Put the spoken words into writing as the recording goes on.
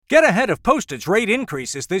Get ahead of postage rate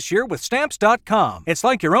increases this year with Stamps.com. It's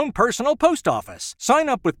like your own personal post office. Sign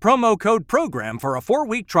up with promo code PROGRAM for a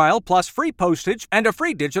 4-week trial plus free postage and a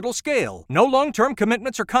free digital scale. No long-term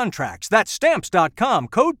commitments or contracts. That's Stamps.com,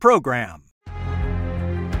 code PROGRAM.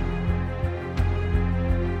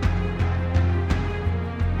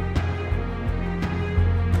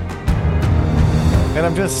 And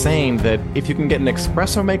I'm just saying that if you can get an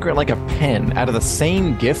espresso maker and like a pen out of the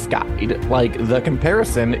same gift guide, like the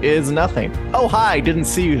comparison is nothing. Oh, hi, didn't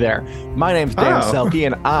see you there. My name's Dan Selke,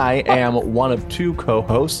 and I am one of two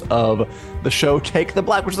co-hosts of the show Take the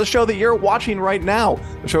Black, which is the show that you're watching right now.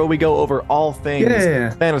 The show where we go over all things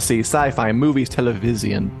fantasy, sci-fi, movies,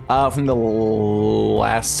 television, from the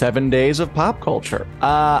last 7 days of pop culture.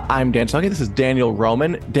 I'm Dan Selke. This is Daniel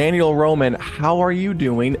Roman. Daniel Roman, how are you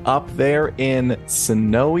doing up there in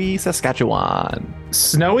snowy Saskatchewan?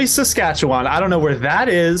 Snowy Saskatchewan. I don't know where that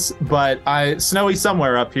is, but snowy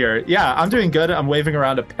somewhere up here. Yeah, I'm doing good. I'm waving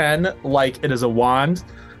around a pen like it is a wand.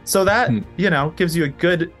 So that, gives you a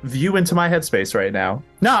good view into my headspace right now.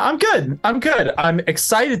 No, I'm good. I'm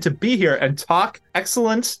excited to be here and talk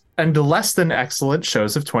excellent and less than excellent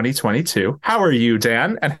shows of 2022. How are you,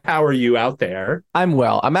 Dan? And how are you out there? I'm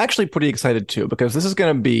well. I'm actually pretty excited too, because this is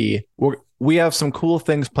going to be... We have some cool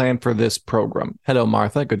things planned for this program. Hello,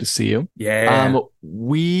 Martha. Good to see you. Yeah.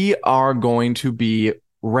 We are going to be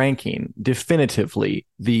ranking definitively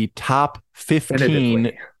the top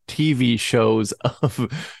 15 TV shows of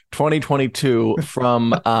 2022 from,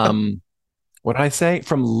 what did I say?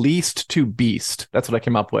 From least to beast. That's what I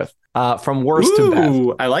came up with. From worst to best.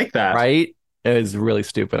 Ooh, I like that. Right? It is really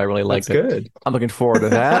stupid. I really liked it. That's good. I'm looking forward to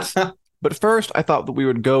that. But first, I thought that we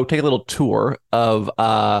would go take a little tour of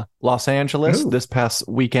Los Angeles this past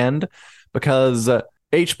weekend, because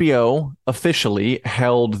HBO officially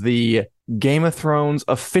held the Game of Thrones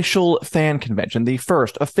official fan convention, the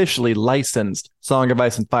first officially licensed Song of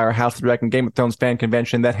Ice and Fire, House of the Dragon, Game of Thrones fan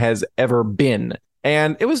convention that has ever been.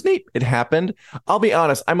 And it was neat. It happened. I'll be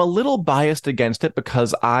honest, I'm a little biased against it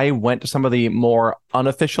because I went to some of the more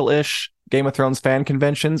unofficial-ish Game of Thrones fan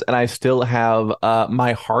conventions, and I still have,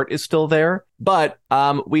 my heart is still there. But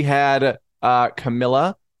we had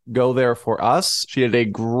Camilla go there for us. She did a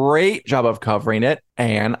great job of covering it,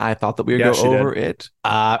 and I thought that we would go over it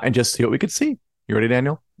and just see what we could see. You ready,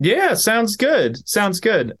 Daniel? Yeah, sounds good.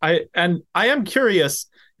 I am curious,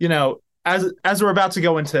 as we're about to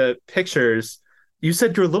go into pictures, you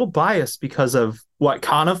said you're a little biased because of what,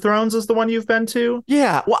 Con of Thrones is the one you've been to?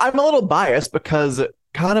 Yeah, well, I'm a little biased because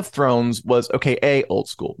Con of Thrones was, okay, A, old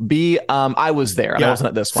school. B, I was there. Yeah. I wasn't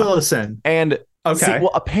at this one. Fill us in. And see,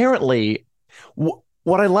 well, apparently,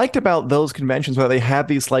 what I liked about those conventions were they had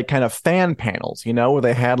these like kind of fan panels, where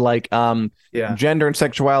they had like gender and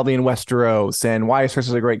sexuality in Westeros and why Cersei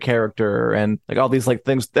is a great character and like all these like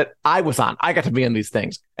things that I was on. I got to be in these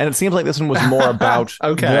things. And it seems like this one was more about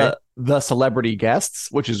the celebrity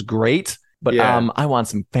guests, which is great. But I want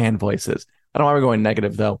some fan voices. I don't know why we're going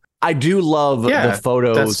negative, though. I do love the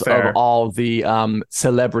photos of all the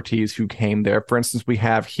celebrities who came there. For instance, we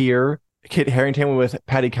have here Kit Harington with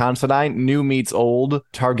Patty Considine, new meets old,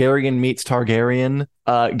 Targaryen meets Targaryen,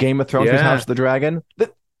 Game of Thrones meets House of the Dragon.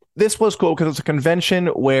 This was cool because it's a convention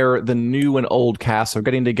where the new and old casts are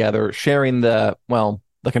getting together, sharing the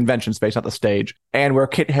convention space, not the stage, and where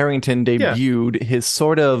Kit Harington debuted his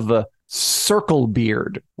sort of circle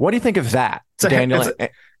beard. What do you think of that, Daniel,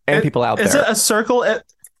 and people out there? Is it a circle?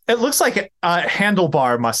 It looks like a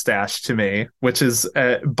handlebar mustache to me, which is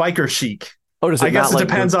biker chic. Oh, does it? I guess it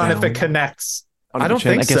depends on if it connects. I don't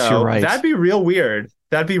think so. You're right. That'd be real weird.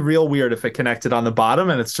 That'd be real weird if it connected on the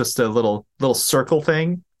bottom and it's just a little circle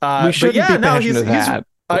thing. We should be passionate of that.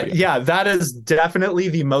 That is definitely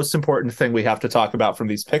the most important thing we have to talk about from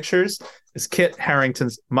these pictures is Kit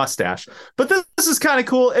Harington's mustache. But this is kind of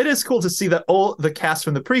cool. It is cool to see the cast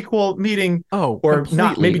from the prequel meeting,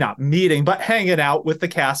 maybe not meeting, but hanging out with the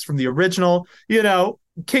cast from the original.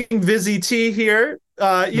 King Vizzy T here.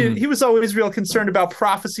 He was always real concerned about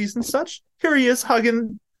prophecies and such. Here he is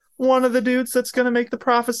hugging one of the dudes that's going to make the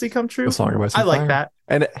prophecy come true. I like that.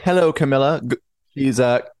 And hello, Camilla. She's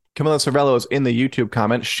Camilla Cervello is in the YouTube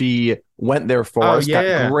comment. She went there for us.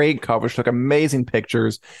 Got great coverage. Took amazing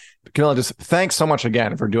pictures. Camilla, just thanks so much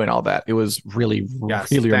again for doing all that. It was really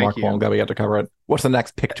remarkable. I'm glad we got to cover it. What's the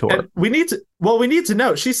next pick tour? And we need to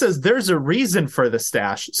know. She says there's a reason for the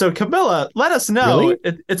stash. So Camilla, let us know.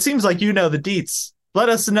 Really? It seems like you know the deets. Let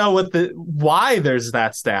us know why there's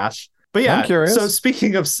that stash. But yeah, I'm curious. So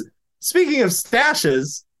speaking of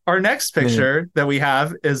stashes, our next picture that we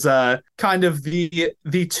have is kind of the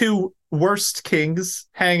two worst kings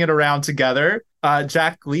hanging around together.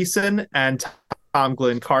 Jack Gleason and Tom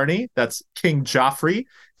Glencarney. That's King Joffrey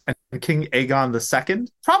and King Aegon II.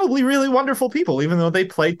 Probably really wonderful people, even though they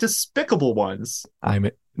play despicable ones. I'm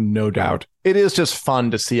no doubt. It is just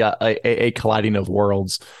fun to see a colliding of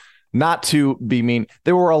worlds. Not to be mean,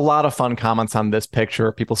 there were a lot of fun comments on this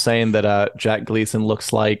picture. People saying that Jack Gleason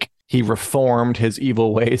looks like he reformed his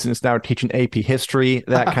evil ways and is now teaching AP history,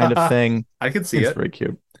 that kind of thing. I can see it's very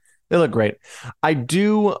cute. They look great. I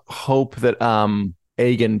do hope that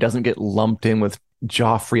Aegon doesn't get lumped in with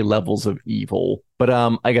Joffrey levels of evil. But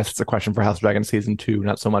I guess it's a question for House of Dragon season 2,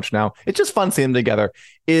 not so much now. It's just fun seeing them together.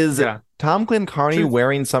 Is Tom Glencarney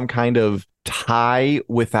wearing some kind of tie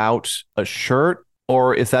without a shirt?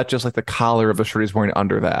 Or is that just like the collar of the shirt he's wearing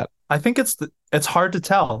under that? I think it's hard to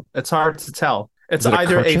tell. It's hard to tell. It's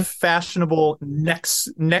either a fashionable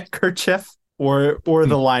neck kerchief or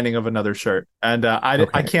the lining of another shirt. And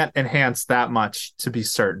I can't enhance that much to be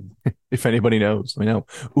certain. If anybody knows, we know.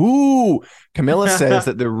 Ooh, Camilla says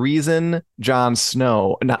that the reason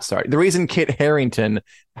the reason Kit Harington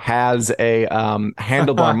has a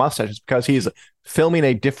handlebar mustache is because he's filming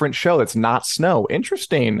a different show that's not Snow.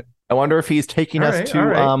 Interesting. I wonder if he's taking us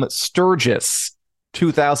to Sturgis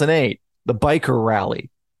 2008, the biker rally.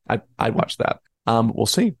 I'd watch that. We'll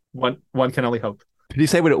see. One can only hope. Did he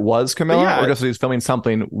say what it was, Camilla, or just that he's filming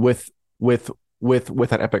something with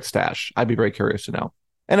that epic stash? I'd be very curious to know.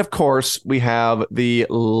 And of course, we have the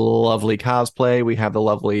lovely cosplay. We have the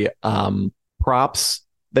lovely props.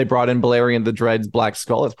 They brought in Balerion the Dread's Black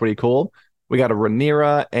Skull. That's pretty cool. We got a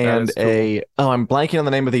Rhaenyra and I'm blanking on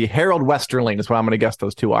the name of the Harold Westerling is what I'm going to guess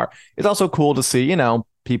those two are. It's also cool to see,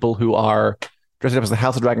 people who are dressed up as the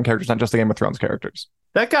House of Dragon characters, not just the Game of Thrones characters.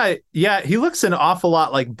 That guy, he looks an awful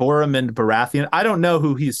lot like Boromund Baratheon. I don't know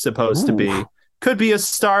who he's supposed to be. Could be a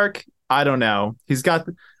Stark. I don't know. He's got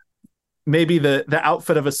maybe the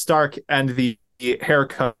outfit of a Stark and the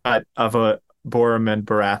haircut of a Boromund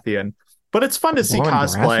Baratheon. But it's fun to see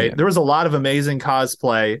cosplay. Baratheon. There was a lot of amazing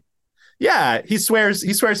cosplay. Yeah, he swears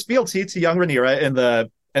fealty to young Rhaenyra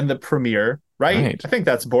in the premiere, right? I think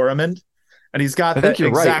that's Boromund, and he's got the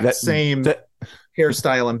exact same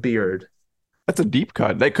hairstyle and beard. That's a deep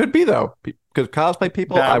cut. They could be though, because cosplay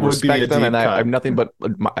people, I respect them, and I have nothing but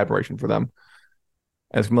admiration for them.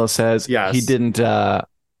 As Camilla says, he didn't.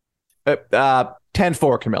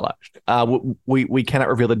 10-4, Camilla. We cannot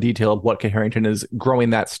reveal the detail of what Kit Harington is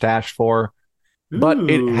growing that stash for, but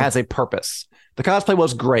it has a purpose. The cosplay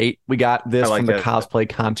was great. We got this from the cosplay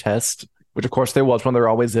contest, which of course there was one. There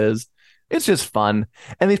always is. It's just fun.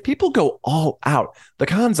 And these people go all out. The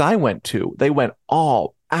cons I went to, they went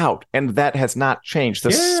all out. And that has not changed.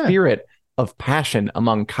 The spirit of passion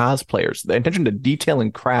among cosplayers, the attention to detail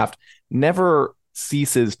and craft never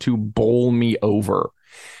ceases to bowl me over.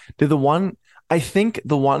 I think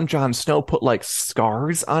the one Jon Snow put like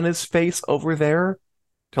scars on his face over there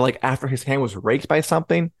to like after his hand was raked by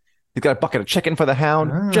something. He's got a bucket of chicken for the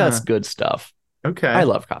hound. Just good stuff. Okay. I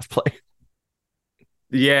love cosplay.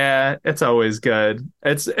 Yeah, it's always good.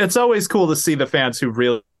 It's always cool to see the fans who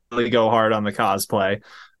really go hard on the cosplay.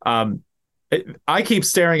 I keep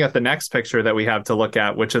staring at the next picture that we have to look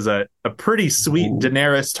at, which is a pretty sweet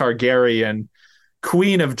Daenerys Targaryen,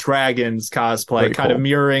 Queen of Dragons cosplay, very kind of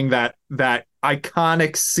mirroring that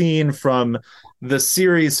iconic scene from the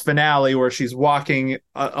series finale where she's walking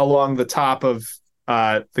along the top of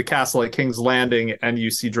the castle at King's Landing and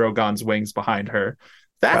you see Drogon's wings behind her.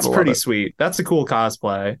 That's pretty sweet. That's a cool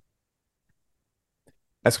cosplay.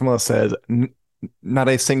 As Camilla says, not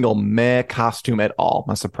a single meh costume at all.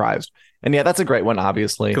 I'm surprised. And yeah, that's a great one,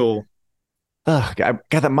 obviously. Cool. Ugh, God,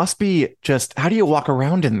 that must be just, how do you walk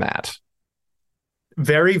around in that?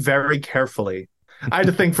 Very, very carefully. I had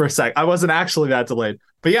to think for a sec. I wasn't actually that delayed.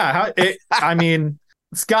 But yeah,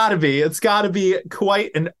 it's gotta be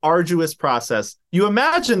quite an arduous process. You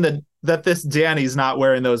imagine that this Dany's not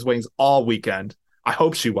wearing those wings all weekend. I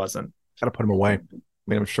hope she wasn't. Gotta put them away. I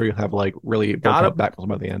mean, I'm sure you'll have like really built up backwards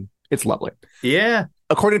by the end. It's lovely. Yeah.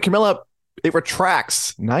 According to Camilla, it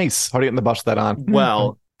retracts. Nice. How do you get in the bus that on?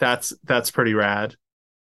 Well, that's pretty rad.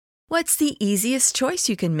 What's the easiest choice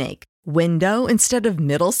you can make? Window instead of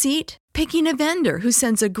middle seat? Picking a vendor who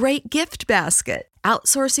sends a great gift basket?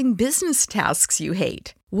 Outsourcing business tasks you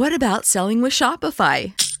hate? What about selling with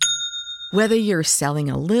Shopify? Whether you're selling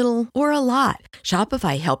a little or a lot,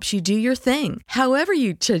 Shopify helps you do your thing, however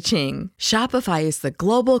you cha-ching. Shopify is the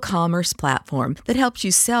global commerce platform that helps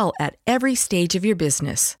you sell at every stage of your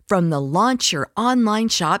business. From the launch your online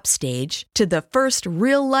shop stage to the first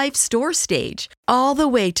real-life store stage, all the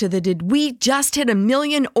way to the "did we just hit a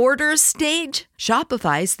million orders" stage?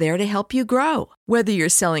 Shopify's there to help you grow. Whether you're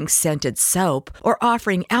selling scented soap or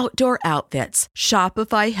offering outdoor outfits,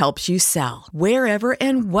 Shopify helps you sell. Wherever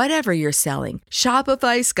and whatever you're selling,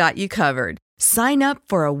 Shopify's got you covered. Sign up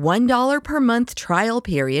for a $1 per month trial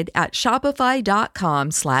period at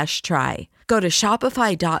shopify.com/try. Go to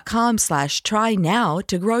shopify.com/try now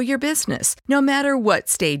to grow your business, no matter what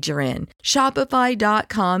stage you're in.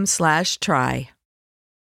 Shopify.com/try.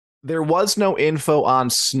 There was no info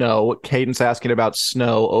on Snow. Caden's asking about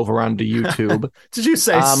Snow over on YouTube. Did you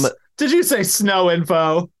say Snow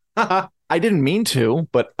info? I didn't mean to,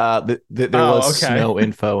 but there was Snow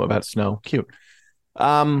info about Snow. Cute.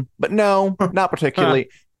 But no, not particularly.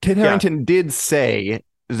 Kit Harington did say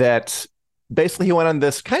that basically he went on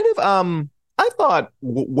this kind of I thought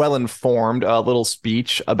well-informed little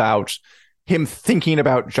speech about him thinking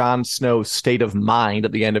about Jon Snow's state of mind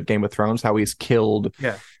at the end of Game of Thrones, how he's killed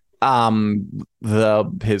his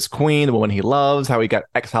queen, the woman he loves, how he got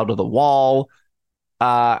exiled to the Wall,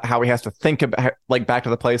 how he has to think about, like, back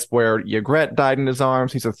to the place where Ygritte died in his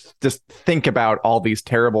arms. He's just think about all these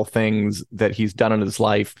terrible things that he's done in his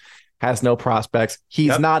life, has no prospects.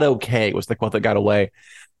 He's not okay, was the quote that got away.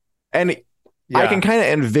 And I can kind of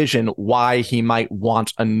envision why he might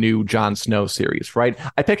want a new Jon Snow series, right?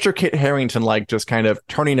 I picture Kit Harington like just kind of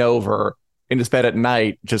turning over in his bed at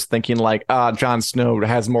night, just thinking like, Jon Snow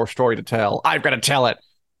has more story to tell. I've got to tell it.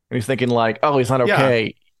 And he's thinking like, oh, he's not okay.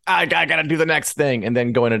 Yeah. I got to do the next thing. And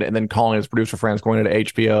then calling his producer friends, going into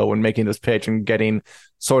HBO and making this pitch and getting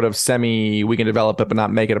sort of we can develop it, but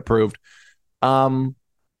not make it approved. And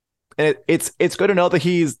it's good to know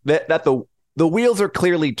that that the wheels are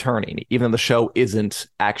clearly turning, even though the show isn't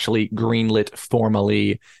actually greenlit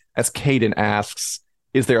formally. As Caden asks,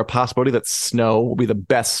 is there a possibility that Snow will be the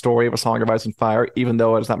best story of A Song of Ice and Fire, even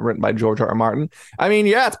though it's not written by George R. R. Martin? I mean,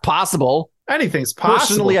 yeah, it's possible. Anything's possible.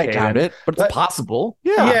 Personally, I doubt it, but it's possible.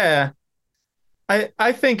 Yeah.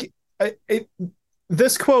 I think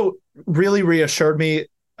this quote really reassured me.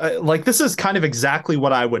 Like, this is kind of exactly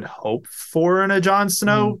what I would hope for in a Jon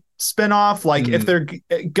Snow spinoff. Like, if they're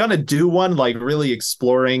gonna do one, like really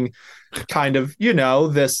exploring kind of,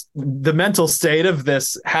 the mental state of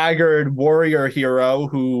this haggard warrior hero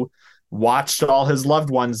who watched all his loved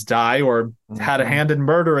ones die or had a hand in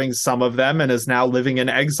murdering some of them and is now living in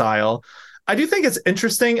exile. I do think it's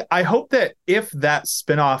interesting. I hope that if that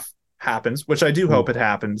spinoff happens, which I do hope it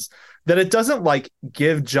happens, that it doesn't like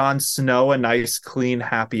give Jon Snow a nice, clean,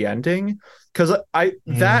 happy ending. Because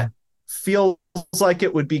that feels like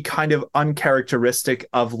it would be kind of uncharacteristic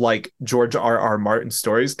of like George R. R. Martin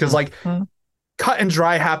stories. Because like cut and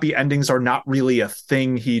dry happy endings are not really a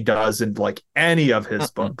thing he does in like any of his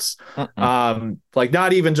books. Like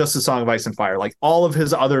not even just A Song of Ice and Fire, like all of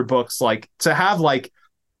his other books, like to have like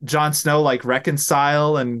Jon Snow like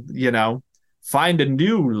reconcile and find a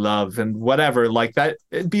new love and whatever, like that,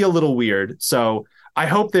 it'd be a little weird. So I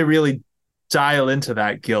hope they really dial into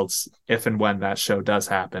that guilt if and when that show does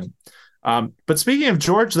happen. But speaking of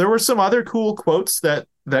George, there were some other cool quotes that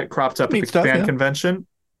cropped up at the fan convention.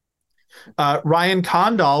 Ryan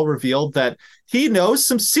Condal revealed that he knows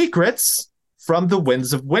some secrets from the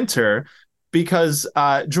Winds of Winter because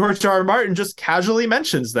George R. R. Martin just casually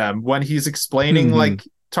mentions them when he's explaining like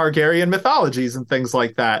Targaryen mythologies and things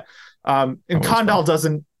like that. And Condal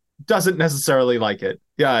doesn't necessarily like it.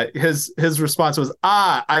 Yeah, his response was,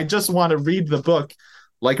 I just want to read the book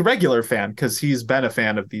like a regular fan because he's been a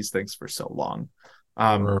fan of these things for so long.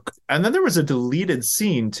 And then there was a deleted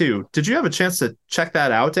scene too. Did you have a chance to check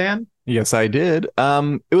that out, Dan? Yes, I did.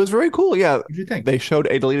 It was very cool. Yeah. What did you think? They showed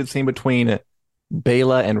a deleted scene between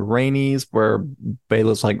Baela and Rhaenys, where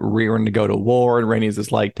Baela's like rearing to go to war, and Rhaenys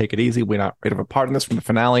is like, take it easy. We're not ready to have a part in this from the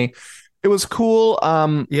finale. It was cool.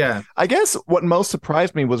 I guess what most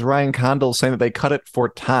surprised me was Ryan Condal saying that they cut it for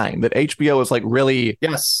time, that HBO is like really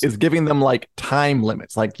is giving them like time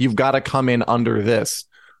limits. Like, you've got to come in under this,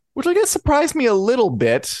 which I guess surprised me a little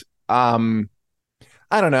bit. I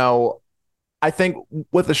don't know. I think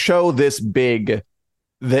with a show this big,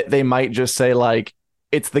 that they might just say like,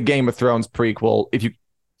 it's the Game of Thrones prequel. If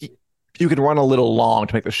you can run a little long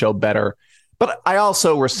to make the show better. But I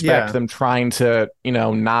also respect them trying to,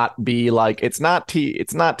 not be like, it's not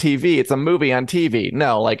TV, it's a movie on TV.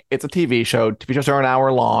 No, like, it's a TV show. TV shows are an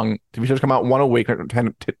hour long. TV shows come out one a week,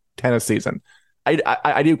 10 a season.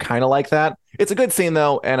 I do kind of like that. It's a good scene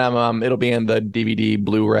though, and it'll be in the DVD,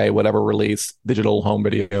 Blu-ray, whatever release, digital home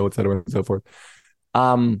video, etc. and so forth.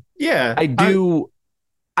 I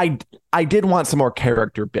did want some more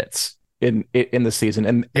character bits in the season,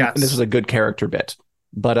 and this was a good character bit.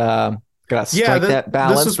 But Gotta strike that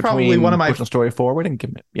balance this was probably between one of my pushing the story forward and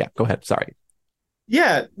giving it. Yeah, go ahead. Sorry.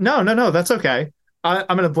 Yeah, no, that's okay. I'm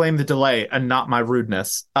going to blame the delay and not my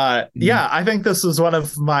rudeness. Yeah, I think this was one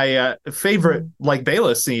of my favorite like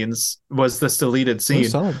Bayless scenes was this deleted scene.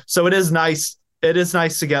 So it is nice. It is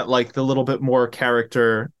nice to get like the little bit more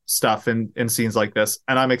character stuff in scenes like this.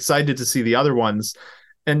 And I'm excited to see the other ones.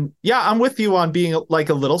 And yeah, I'm with you on being like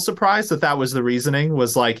a little surprised that was the reasoning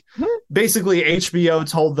was like basically HBO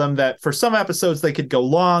told them that for some episodes they could go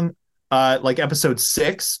long. Like episode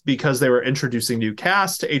 6, because they were introducing new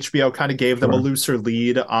cast, HBO kind of gave them a looser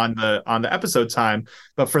lead on the episode time.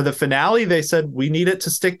 But for the finale, they said we need it to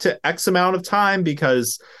stick to X amount of time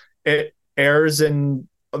because it airs in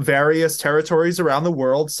various territories around the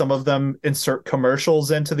world. Some of them insert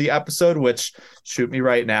commercials into the episode, which shoot me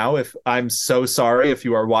right now if I'm so sorry if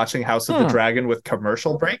you are watching House of the Dragon with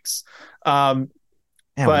commercial breaks. But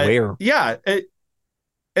yeah,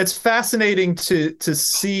 it's fascinating to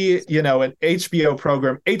see, you know, an HBO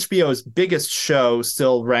program, HBO's biggest show,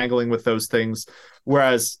 still wrangling with those things.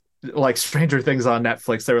 Whereas like Stranger Things on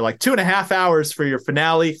Netflix, they were like 2.5 hours for your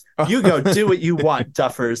finale. You go do what you want,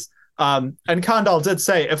 duffers. And Condal did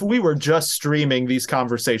say if we were just streaming, these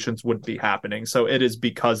conversations wouldn't be happening. So it is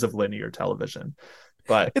because of linear television.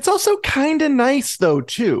 But it's also kind of nice, though,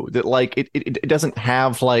 too, that like it doesn't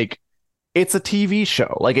have like. It's a TV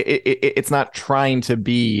show. Like it's not trying to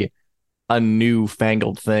be a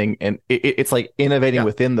newfangled thing, and it's like innovating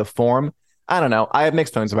within the form. I don't know. I have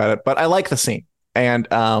mixed feelings about it, but I like the scene, and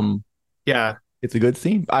it's a good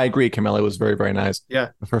scene. I agree. Camilla was very, very nice.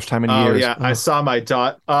 Yeah, the first time in years. Yeah, I saw my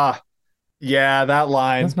dot. Yeah, that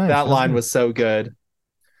line. Nice. That line was so good.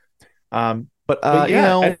 But yeah, you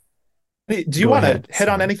know, do you want to hit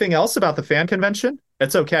on anything else about the fan convention?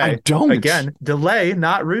 It's okay. I don't. Again, delay,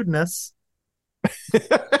 not rudeness. I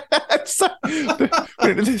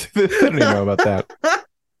don't even know about that.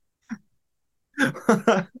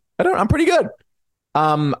 I'm pretty good.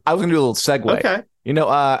 I was gonna do a little segue. Okay. You know,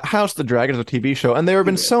 House of the Dragon is a TV show, and there have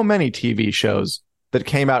been so many TV shows that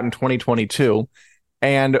came out in 2022,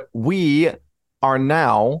 and we are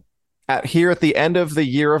now here at the end of the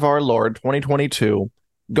year of our Lord 2022,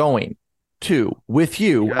 going to with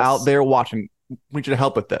you out there watching. We need you to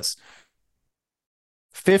help with this.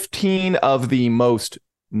 15 of the most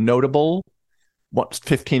notable,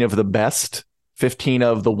 15 of the best, 15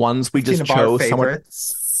 of the ones we just chose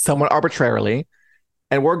somewhat arbitrarily.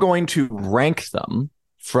 And we're going to rank them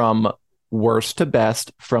from worst to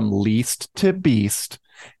best, from least to beast,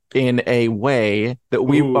 in a way that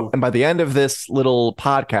and by the end of this little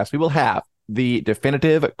podcast, we will have the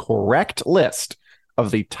definitive correct list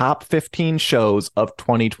of the top 15 shows of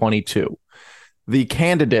 2022. The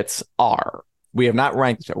candidates are, we have not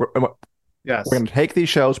ranked. We're going to take these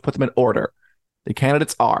shows, put them in order. The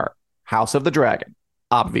candidates are House of the Dragon,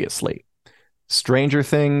 obviously. Stranger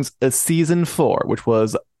Things, season 4, which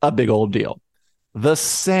was a big old deal. The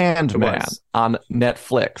Sandman on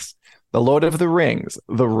Netflix. The Lord of the Rings,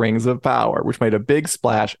 The Rings of Power, which made a big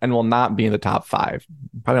splash and will not be in the top 5,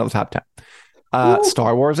 probably not the top 10.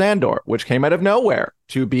 Star Wars Andor, which came out of nowhere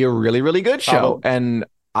to be a really, really good show. And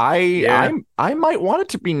I might want it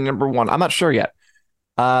to be number 1. I'm not sure yet.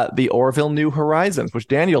 The Orville New Horizons, which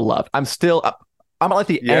Daniel loved. I'm at like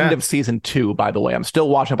the end of season 2, by the way. I'm still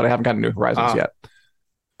watching, but I haven't gotten New Horizons yet.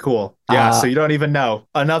 Cool. Yeah, so you don't even know.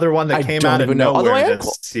 Another one that came out of nowhere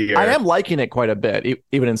this year. I am liking it quite a bit,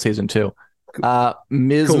 even in season 2.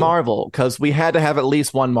 Ms. Marvel, because we had to have at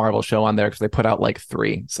least one Marvel show on there because they put out like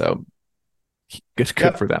 3. So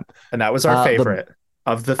good for them. And that was our favorite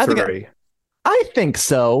of the 3. I think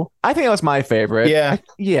so. I think that was my favorite.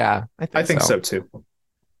 Yeah. I think so too.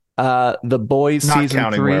 The Boys not season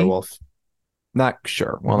counting 3. Werewolf. Not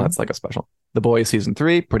sure. Well, that's like a special. The Boys season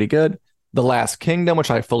 3, pretty good. The Last Kingdom, which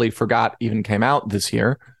I fully forgot even came out this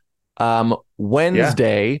year.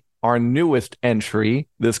 Wednesday, our newest entry,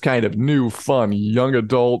 this kind of new, fun, young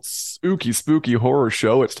adult, spooky horror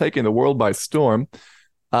show. It's taking the world by storm.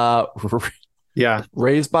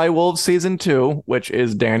 Raised by Wolves season 2, which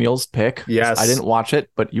is Daniel's pick. Yes. I didn't watch it,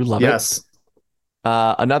 but you love it.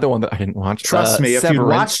 Another one that I didn't watch. Trust me, if you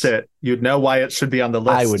watched it, you'd know why it should be on the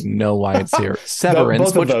list. I would know why it's here.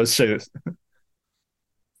 Severance. Both of those shows.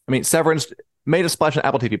 I mean, Severance made a splash on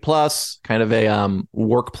Apple TV Plus, kind of a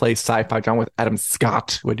workplace sci-fi genre with Adam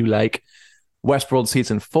Scott, who I do like. Westworld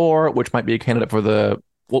season 4, which might be a candidate for the.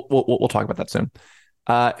 We'll talk about that soon.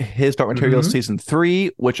 His Dark Materials season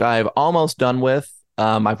 3, which I've almost done with.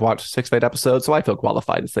 I've watched 6 of 8 episodes, so I feel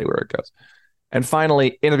qualified to say where it goes. And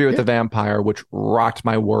finally, Interview with the Vampire, which rocked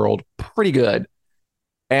my world pretty good.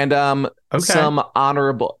 And some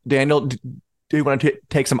honorable... Daniel, do you want to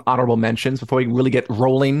take some honorable mentions before we really get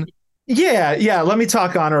rolling? Yeah. Let me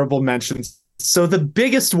talk honorable mentions. So the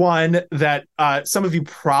biggest one that some of you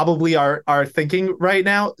probably are thinking right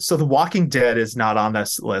now. So The Walking Dead is not on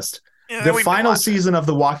this list. Yeah, the final season of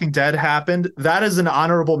The Walking Dead happened. That is an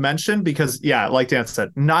honorable mention because, like Dan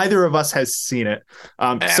said, neither of us has seen it.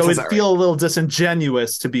 So it'd feel a little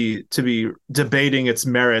disingenuous to be debating its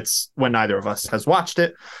merits when neither of us has watched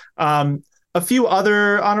it. A few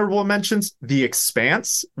other honorable mentions: The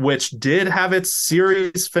Expanse, which did have its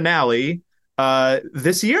series finale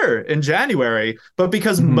this year in January, but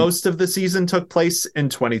because most of the season took place in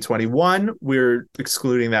 2021, we're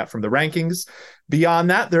excluding that from the rankings. Beyond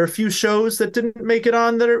that, there are a few shows that didn't make it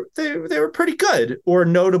on that they were pretty good or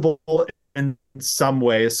notable in some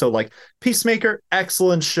ways. So like Peacemaker,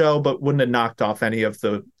 excellent show, but wouldn't have knocked off any of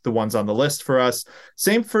the ones on the list for us.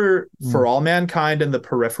 Same for All Mankind and The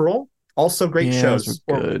Peripheral. Also great shows.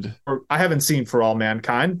 Good. Or I haven't seen For All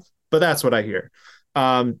Mankind, but that's what I hear.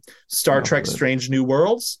 Star Trek Strange New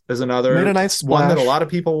Worlds is another made a nice one that a lot of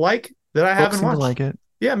people like that I haven't watched. Like it.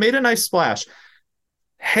 Yeah, made a nice splash.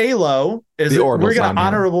 Halo is we're going to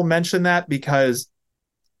honorable mention that because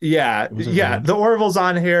the Orville's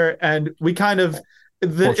on here, and we kind of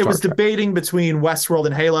it was debating between Westworld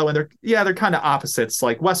and Halo, and they're kind of opposites.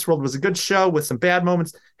 Like Westworld was a good show with some bad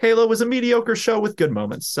moments. Halo was a mediocre show with good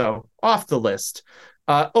moments. So off the list.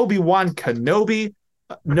 Obi-Wan Kenobi,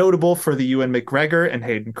 notable for the Ewan McGregor and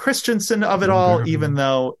Hayden Christensen of it all, even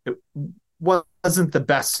though it wasn't the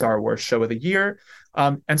best Star Wars show of the year.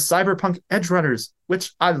 And Cyberpunk Edgerunners,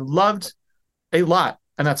 which I loved a lot,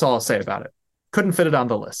 and that's all I'll say about it. Couldn't fit it on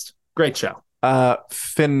the list. Great show.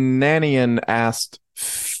 Finanian asked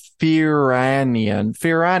Firanian,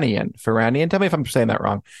 tell me if I'm saying that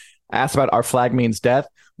wrong, asked about Our Flag Means Death.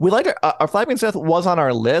 We liked it. Our Flag Means Death was on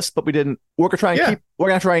our list, but we didn't. We're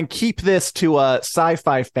gonna try and keep this to a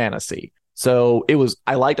sci-fi fantasy. So it was.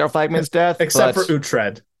 I liked Our Flag Means Death, except for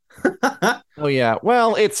Uhtred. Oh yeah,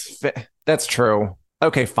 well, that's true.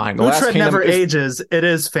 Okay, fine. Uhtred never ages. It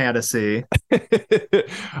is fantasy.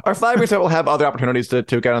 Our Flag Means Death will have other opportunities to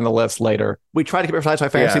get on the list later. We tried to keep it sci-fi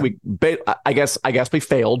fantasy. Yeah. I guess we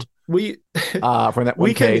failed. From that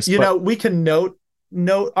one case. We can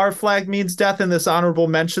note Our Flag Means Death in this honorable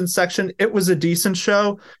mention section. It was a decent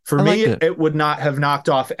show. For me, it would not have knocked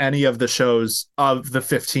off any of the shows of the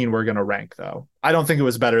 15 we're going to rank, though. I don't think it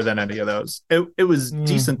was better than any of those. It was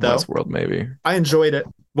decent, though. Westworld, maybe. I enjoyed it.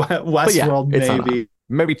 Westworld, maybe.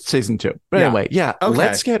 Maybe season 2. But anyway, okay.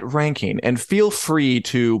 Let's get ranking, and feel free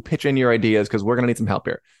to pitch in your ideas because we're going to need some help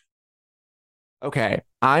here. Okay,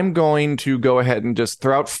 I'm going to go ahead and just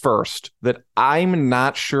throw out first that I'm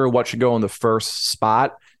not sure what should go in the first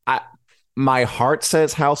spot. My heart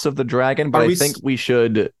says House of the Dragon, but I think we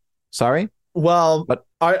should... Sorry? Well, but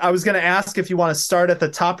I was going to ask if you want to start at the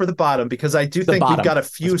top or the bottom, because I do think we've got a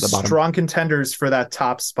few strong contenders for that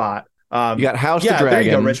top spot. You got House of the Dragon. There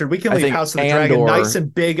you go, Richard. We can leave House of the Dragon nice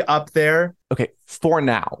and big up there. Okay, for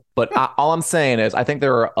now. But all I'm saying is I think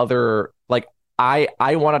there are other...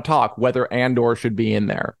 I want to talk whether Andor should be in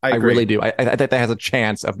there. I really do. I think that has a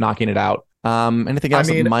chance of knocking it out. Anything else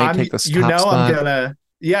that might take the top spot?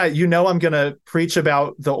 I'm gonna preach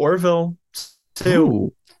about the Orville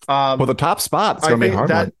too. For the top spot, it's gonna be a hard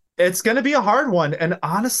one. It's gonna be a hard one, and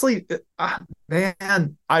honestly,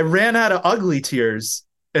 man, I ran out of ugly tears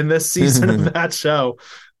in this season of that show.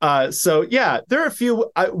 There are a few.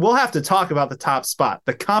 We'll have to talk about the top spot.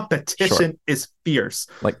 The competition is fierce.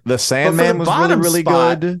 Like The Sandman was really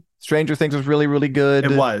good. Stranger Things was really, really good.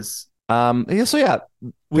 It was. There's some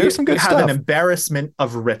good stuff. We have an embarrassment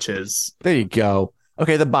of riches. There you go.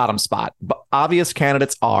 Okay, the bottom spot. Obvious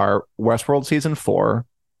candidates are Westworld season 4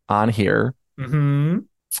 on here. Mm-hmm.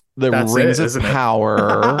 The Rings of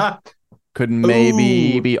Power could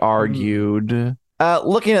maybe be argued.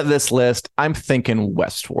 Looking at this list, I'm thinking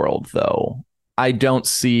Westworld, though. I don't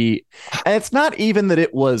see... And it's not even that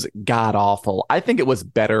it was god-awful. I think it was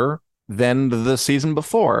better than the season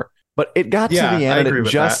before. But it got to the end and it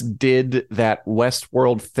just did that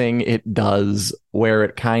Westworld thing it does, where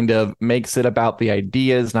it kind of makes it about the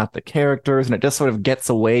ideas, not the characters, and it just sort of gets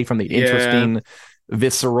away from the interesting,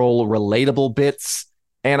 visceral, relatable bits.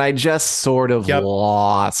 And I just sort of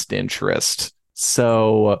lost interest.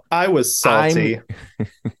 So I was salty.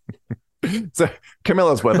 So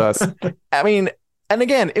Camilla's with us. I mean, and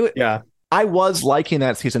again, I was liking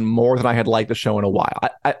that season more than I had liked the show in a while.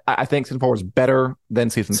 I think season 4 was better than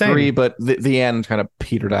season 3, but the end kind of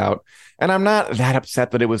petered out. And I'm not that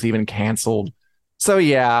upset that it was even canceled. So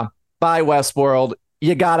bye Westworld.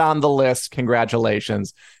 You got on the list.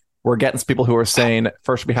 Congratulations. We're getting some people who are saying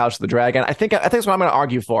first should be House of the Dragon. I think that's what I'm going to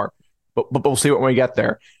argue for. but we'll see when we get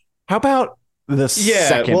there. How about the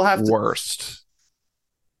second worst?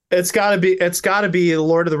 It's gotta be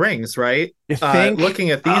Lord of the Rings, right? You think? Looking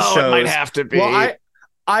at these shows, it might have to be. Well,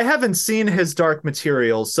 I haven't seen his Dark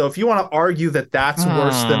Materials, so if you want to argue that that's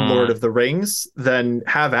worse than Lord of the Rings, then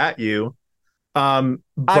have at you. But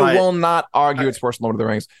I will not argue it's worse than Lord of the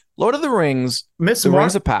Rings. Lord of the Rings,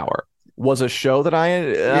 Rings of Power, was a show that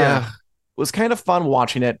I was kind of fun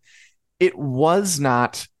watching it. It was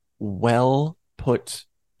not well put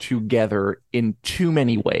together in too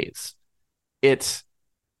many ways.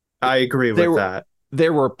 I agree with that.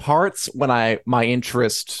 There were parts when my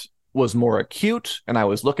interest was more acute and I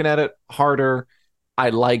was looking at it harder.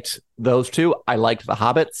 I liked those two. I liked the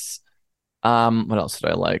Hobbits. What else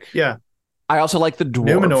did I like? Yeah. I also liked the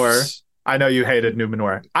dwarves. Numenor. I know you hated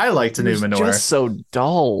Numenor. I liked Numenor. It was just so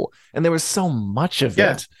dull, and there was so much of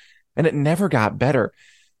it, and it never got better.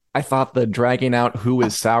 I thought the dragging out who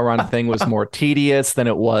is Sauron thing was more tedious than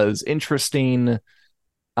it was interesting.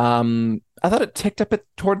 I thought it ticked up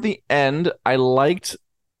toward the end. I liked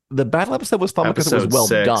the battle episode was fun because it was well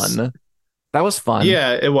done. That was fun.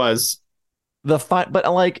 Yeah, it was. The fight, but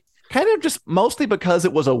like kind of just mostly because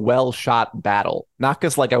it was a well shot battle, not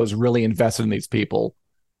because like I was really invested in these people.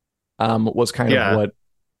 Was kind of what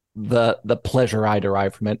the pleasure I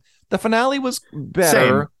derived from it. The finale was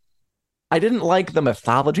better. Same. I didn't like the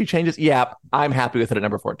mythology changes. Yeah, I'm happy with it at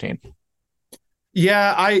number 14.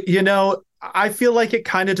 Yeah, I feel like it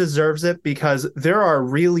kind of deserves it because there are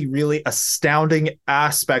really, really astounding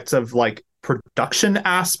aspects of like production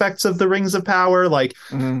aspects of the Rings of Power. Like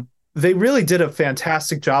they really did a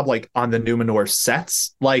fantastic job, like on the Numenor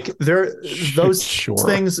sets. Like those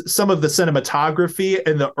things, some of the cinematography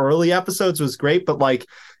in the early episodes was great, but like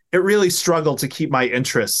it really struggled to keep my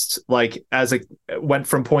interest, like as it went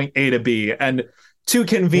from point A to B. And too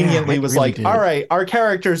conveniently was really like, all right, our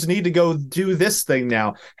characters need to go do this thing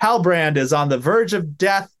now. Halbrand is on the verge of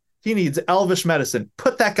death. He needs elvish medicine.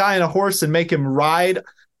 Put that guy on a horse and make him ride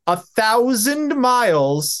 1,000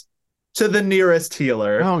 miles to the nearest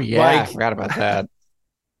healer. Oh yeah, I forgot about that.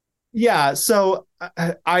 Yeah, so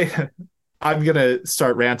I'm gonna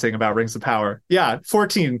start ranting about Rings of Power. Yeah,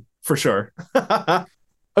 14 for sure.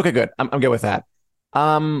 Okay, good. I'm good with that.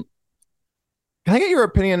 Can I get your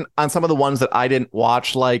opinion on some of the ones that I didn't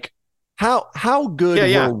watch? Like, how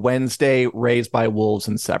good were Wednesday, Raised by Wolves,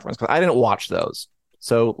 and Severance? Because I didn't watch those.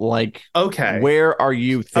 So, like, where are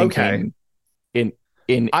you thinking in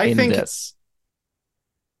this?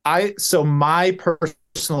 So my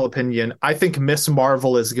personal opinion, I think Miss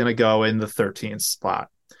Marvel is going to go in the 13th spot.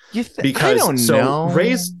 I don't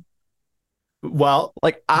know. Well,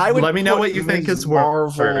 like I would let me know what you think is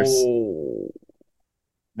worse.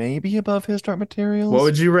 Maybe above His Dark Materials. What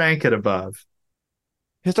would you rank it above?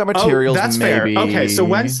 His Dark Materials. That's maybe. Fair. Okay, so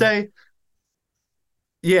Wednesday.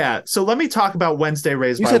 Yeah, so let me talk about Wednesday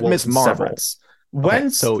Raised by Wolves. Miss Marvel. Okay,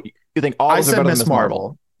 so you think all of them are better than Miss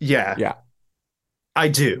Marvel? Yeah, I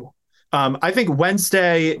do. I think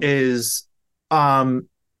Wednesday is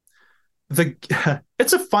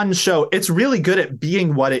it's a fun show. It's really good at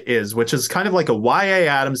being what it is, which is kind of like a YA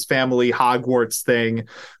Addams Family Hogwarts thing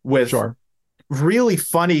with really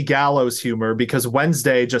funny gallows humor, because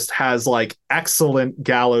Wednesday just has like excellent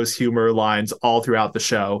gallows humor lines all throughout the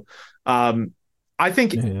show. I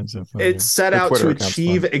think it set out to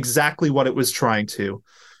achieve exactly what it was trying to.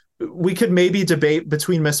 We could maybe debate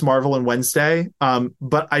between Miss Marvel and Wednesday,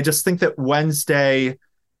 but I just think that Wednesday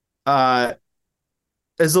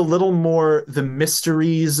is a little more, the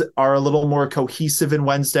mysteries are a little more cohesive in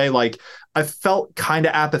Wednesday. Like I felt kind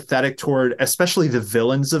of apathetic toward, especially the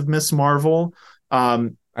villains of Miss Marvel.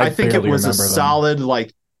 I think it was a solid,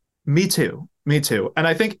 like, me too. And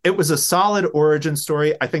I think it was a solid origin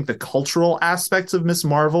story. I think the cultural aspects of Miss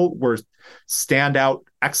Marvel were standout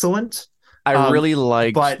excellent. I really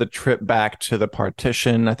liked the trip back to the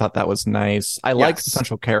partition. I thought that was nice. I liked the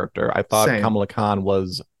central character. I thought Kamala Khan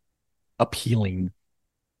was appealing.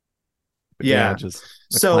 But just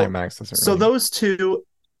the climax. So those two,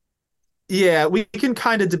 we can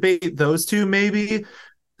kind of debate those two maybe.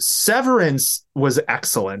 Severance was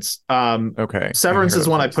excellent. Severance is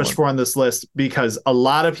one I pushed for on this list because a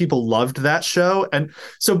lot of people loved that show. And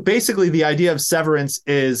so basically the idea of Severance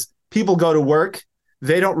is people go to work,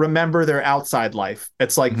 they don't remember their outside life.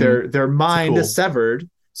 It's like their mind is severed.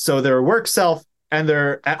 So their work self and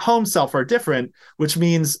their at home self are different, which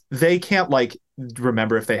means they can't like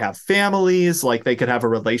remember if they have families, like they could have a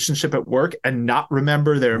relationship at work and not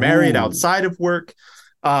remember they're married outside of work.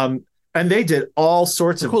 And they did all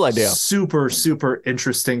sorts of super, super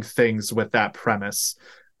interesting things with that premise.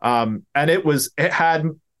 And it had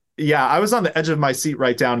Yeah, I was on the edge of my seat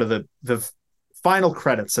right down to the final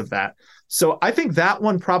credits of that. So I think that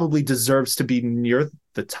one probably deserves to be near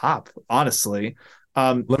the top, honestly.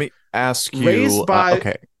 Let me ask you. Raised by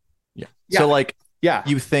okay, yeah. So like, yeah,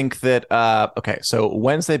 you think that okay? So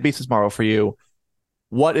Wednesday beats Ms. Marvel for you.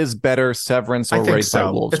 What is better, Severance or Raised by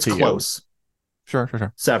Wolves? It's close. You?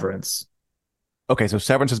 Sure. Severance. Okay, so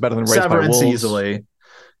Severance is better than Raised by Wolves. Severance easily.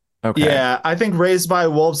 Okay. Yeah, I think Raised by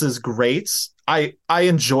Wolves is great. I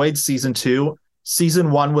enjoyed season 2.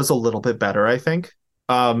 Season 1 was a little bit better, I think.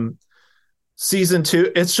 Season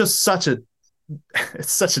 2, it's just such an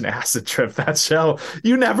acid trip, that show.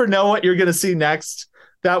 You never know what you're gonna see next.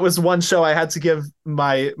 That was one show I had to give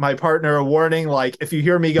my partner a warning. Like, if you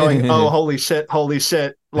hear me going, oh, holy shit,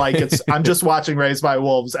 like I'm just watching Raised by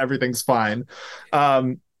Wolves, everything's fine.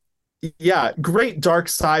 Yeah, great dark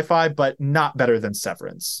sci-fi, but not better than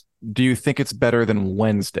Severance. Do you think it's better than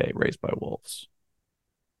Wednesday, Raised by Wolves?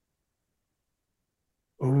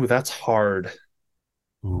 Ooh, that's hard.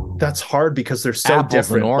 Ooh. That's hard because they're so Apples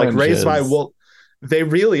different. Like Raised by Wolves, they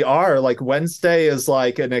really are. Like Wednesday is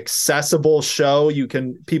like an accessible show.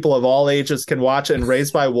 People of all ages can watch it, and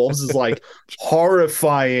Raised by Wolves is like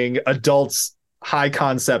horrifying adults, high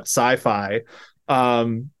concept sci-fi.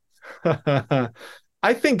 I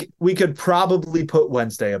think we could probably put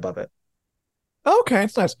Wednesday above it. Okay,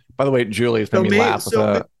 it's nice. By the way, Julie has made me laugh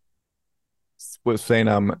with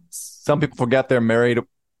saying some people forget they're married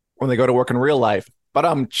when they go to work in real life. But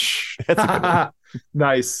that's a good one.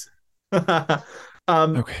 Nice.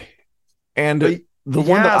 Okay. And the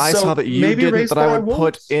one that I saw that you didn't, that I would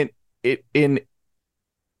put in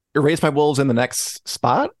Raised by Wolves in the next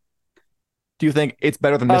spot. Do you think it's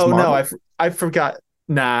better than Ms. Marvel? No, I forgot.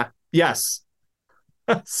 Nah. Yes.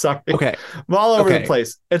 Sorry. Okay. I'm all over the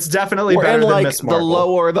place. It's definitely better than Ms. Marvel. The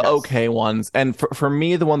lower, the okay ones. And for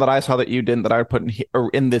me, the one that I saw that you didn't, that I would put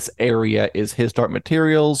in this area is His Dark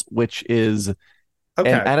Materials, which is an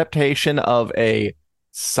adaptation of a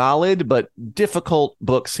solid but difficult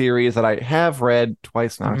book series that I have read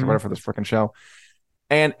twice now or whatever for this freaking show.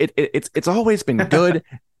 And it's always been good.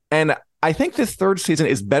 And I think this third season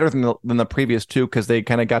is better than the previous two because they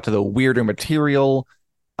kind of got to the weirder material.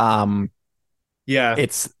 Yeah,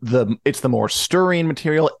 it's the more stirring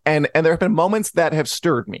material, and there have been moments that have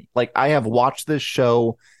stirred me. Like, I have watched this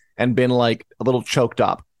show and been like a little choked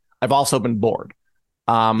up. I've also been bored.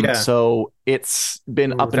 So it's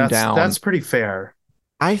been up and down. That's pretty fair.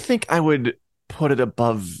 I think I would put it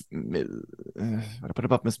above. Would I put it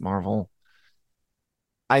above Ms. Marvel?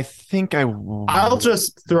 I think I would. I'll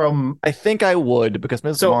just throw. I think I would, because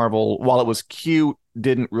Ms. Marvel, while it was cute,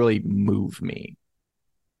 didn't really move me.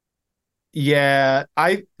 Yeah,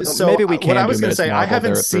 maybe we can. What I was going to say, I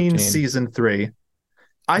haven't seen season 3.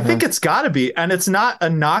 I think it's got to be, and it's not a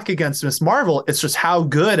knock against Ms. Marvel. It's just how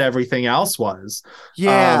good everything else was.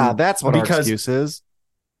 Yeah, that's what our excuse is.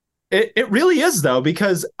 It really is, though,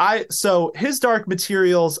 because His Dark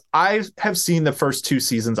Materials, I have seen the first 2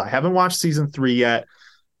 seasons. I haven't watched season 3 yet,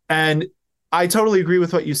 and I totally agree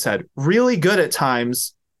with what you said. Really good at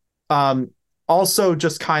times. Also,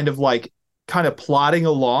 just kind of plodding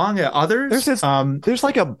along at others. There's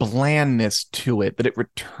like a blandness to it that it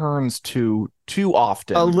returns to too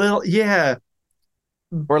often. A little, yeah.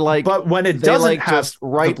 Or like, but when it doesn't have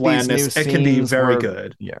the blandness, it can be very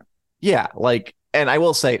good. Yeah. Like, and I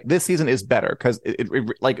will say this season is better because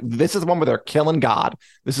like, this is the one where they're killing God.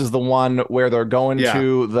 This is the one where they're going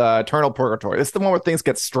to the eternal purgatory. This is the one where things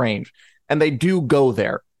get strange, and they do go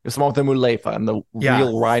there. It's the one with the Mulefa and the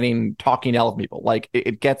real riding, talking elf people. Like,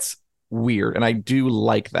 it gets weird, and I do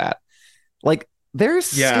like that. Like, there's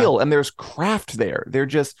skill and there's craft there.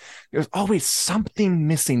 There's always something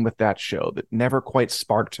missing with that show that never quite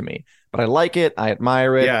sparked to me, but I like it. I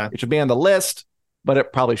admire it. It should be on the list, but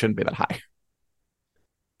it probably shouldn't be that high.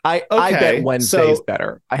 I bet Wednesday's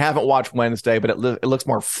better. I haven't watched Wednesday, but it looks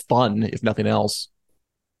more fun, if nothing else.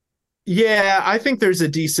 Yeah, I think there's a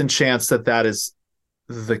decent chance that is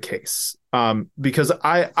the case. Because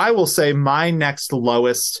I will say my next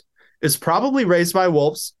lowest is probably Raised by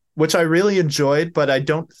Wolves, which I really enjoyed, but I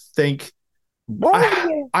don't think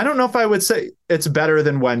I don't know if I would say it's better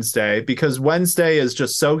than Wednesday, because Wednesday is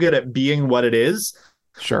just so good at being what it is.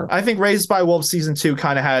 Sure. I think Raised by Wolves season 2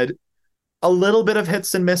 kind of had a little bit of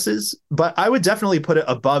hits and misses, but I would definitely put it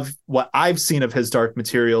above what I've seen of His Dark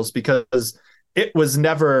Materials, because it was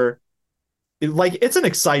never it's an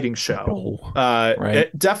exciting show. Right.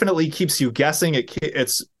 It definitely keeps you guessing.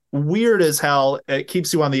 It's weird as hell. It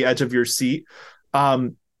keeps you on the edge of your seat.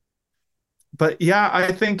 But yeah,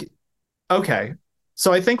 I think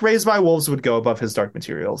so I think Raised by Wolves would go above His Dark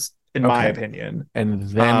Materials, in my opinion. And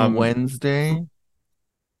then Wednesday.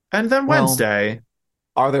 And then Wednesday.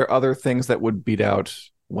 Are there other things that would beat out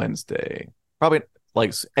Wednesday? Probably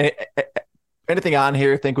like anything on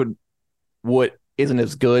here. I think what isn't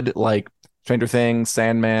as good, like Stranger Things,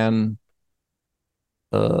 Sandman.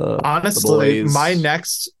 Honestly, my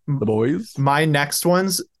next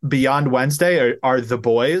ones beyond Wednesday are The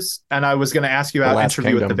Boys, and I was going to ask you about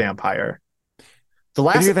Interview with the Vampire. I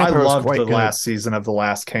loved the last season of The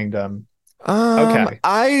Last Kingdom. Okay,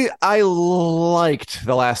 I liked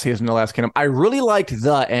the last season of The Last Kingdom. I really liked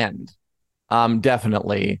the end.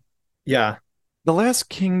 Definitely. Yeah. The Last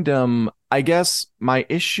Kingdom, I guess my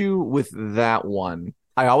issue with that one,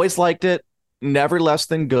 I always liked it, never less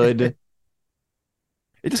than good.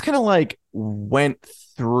 It just kind of like went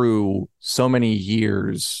through so many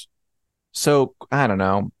years. So I don't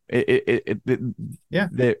know.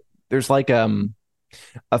 There's like a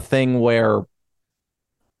thing where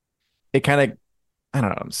it kind of, I don't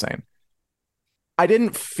know what I'm saying.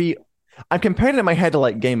 I'm comparing it in my head to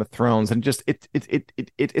like Game of Thrones, and just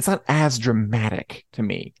it's not as dramatic to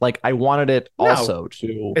me. Like I wanted it also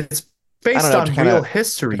to. It's based on real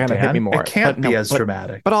history. Kind of hit me more. It can't be as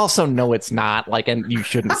dramatic. But also, no, it's not. Like, and you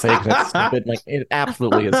shouldn't say because that's stupid. Like, it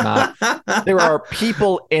absolutely is not. There are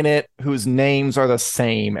people in it whose names are the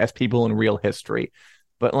same as people in real history.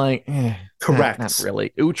 But like, correct. Not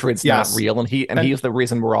really. Uhtred's not real, and he's the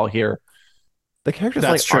reason we're all here. The characters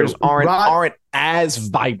aren't as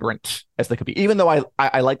vibrant as they could be. Even though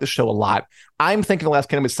I like the show a lot, I'm thinking The Last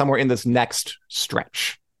Kingdom is somewhere in this next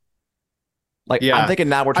stretch. Like, I'm thinking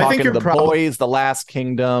now we're talking The Boys, The Last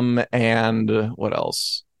Kingdom, and what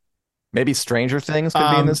else? Maybe Stranger Things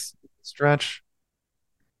could be in this stretch.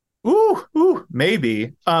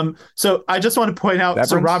 Maybe. So I just want to point out, Severance?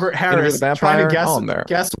 So Robert Harris trying to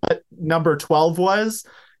guess what number 12 was.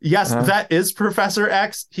 Yes, that is Professor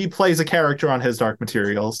X. He plays a character on his Dark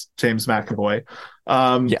Materials, James McAvoy.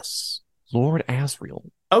 Yes, Lord Asriel.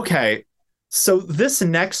 Okay, so this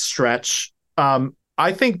next stretch, I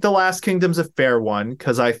think The Last Kingdom's a fair one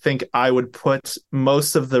because I think I would put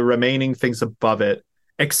most of the remaining things above it,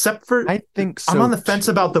 except for I think so I'm on the fence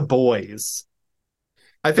about The Boys.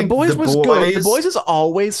 I think The Boys was good. The Boys is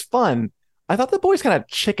always fun. I thought The Boys kind of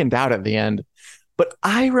chickened out at the end, but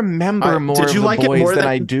I remember more of The Boys than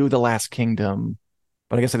I do The Last Kingdom.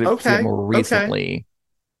 But I guess I didn't see it more recently. Okay.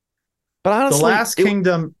 But honestly, The Last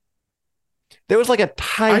Kingdom, there was like a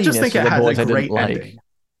tinyness. I just think it has a great ending. Like.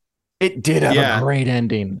 It did have a great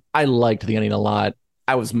ending. I liked the ending a lot.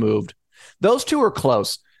 I was moved. Those two are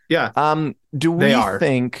close. Yeah. Do we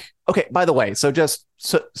think? Okay. By the way, so just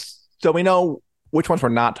so we know which ones we're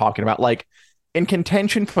not talking about. Like in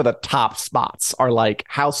contention for the top spots are like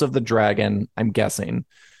House of the Dragon. I'm guessing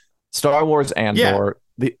Star Wars Andor,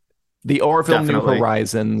 the Orville New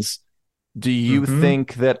Horizons. Do you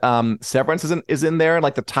think that Severance is in there,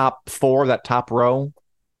 like the top 4, that top row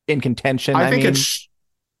in contention? I think it's.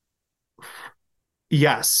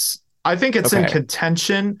 Yes, I think it's in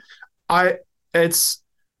contention. I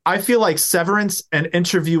feel like Severance and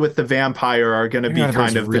Interview with the Vampire are going to be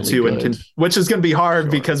kind of really the two, which is going to be hard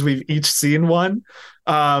because we've each seen one.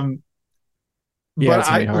 But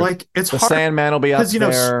I like it's the hard. Sandman will be up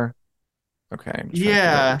there. Okay.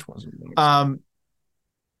 Yeah.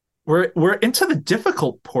 We're into the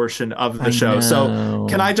difficult portion of the show. So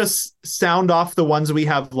can I just sound off the ones we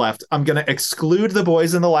have left? I'm going to exclude The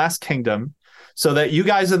Boys in The Last Kingdom, so that you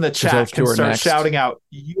guys in the chat can start shouting out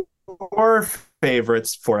your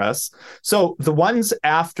favorites for us. So the ones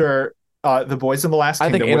after The Boys in The Last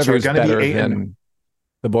Kingdom, which are going to be 8 and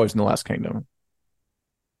The Boys in The Last Kingdom.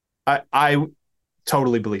 I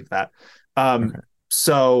totally believe that.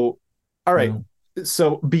 So, all right.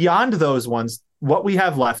 So beyond those ones, what we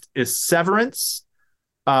have left is Severance,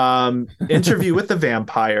 Interview with the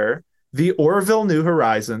Vampire, The Orville New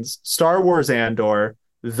Horizons, Star Wars Andor,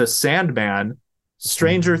 The Sandman,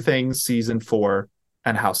 Stranger Things Season 4,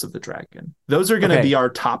 and House of the Dragon. Those are going to be our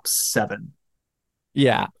top 7.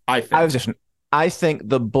 Yeah. I think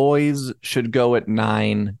The Boys should go at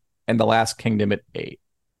 9 and The Last Kingdom at 8.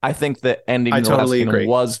 I think the ending of The Last Kingdom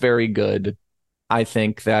was very good. I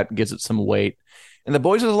think that gives it some weight. And The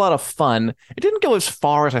Boys was a lot of fun. It didn't go as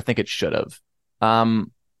far as I think it should have. I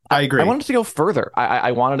agree. I wanted to go further.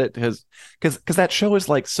 I wanted it because that show is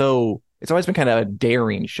like so. It's always been kind of a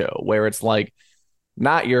daring show where it's like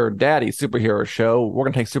not your daddy's superhero show. We're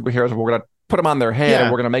gonna take superheroes and we're gonna put them on their head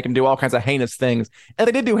and we're gonna make them do all kinds of heinous things. And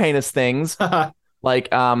they did do heinous things,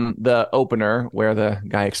 like the opener where the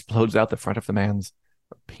guy explodes out the front of the man's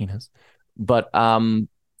penis. But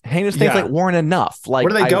heinous things like weren't enough. Like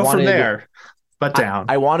where do they go from there? But down.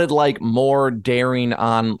 I wanted like more daring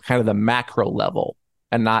on kind of the macro level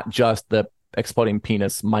and not just the exploding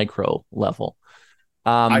penis micro level.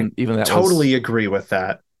 I Even that totally agree with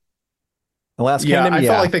that. The Last Kingdom. I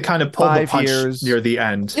felt like they kind of pulled the punch years. near the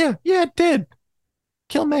end. Yeah, it did.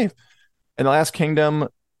 Kill Maeve. And The Last Kingdom,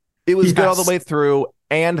 it was good all the way through,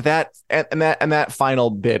 and that final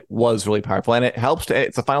bit was really powerful, and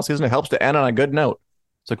it's the final season. It helps to end on a good note.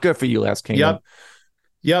 So good for you, Last Kingdom.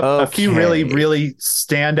 Yep. Okay. A few really, really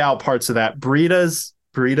standout parts of that. Brita's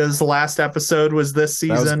last episode was this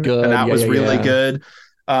season, that was good. And that was really good.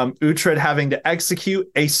 Uhtred having to execute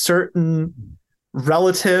a certain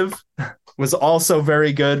relative was also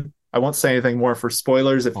very good. I won't say anything more for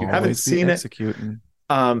spoilers if you haven't seen it.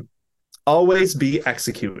 Always be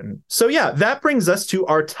executing. So that brings us to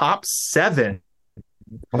our top 7.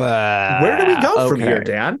 Where do we go from here,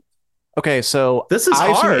 Dan? Okay, so this is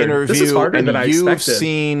hard. This is harder than I expected. You've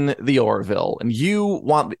seen The Orville, and you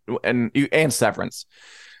want and Severance.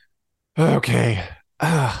 Okay,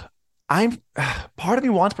 I'm part of me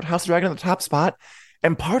wants to put House of the Dragon in the top spot,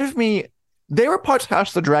 and part of me, there were parts of House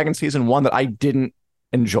of the Dragon season 1 that I didn't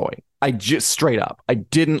enjoy. I just straight up, I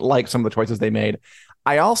didn't like some of the choices they made.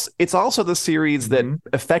 It's also the series that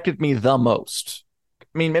affected me the most.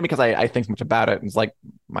 I mean, maybe because I think so much about it, and it's like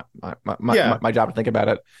my job to think about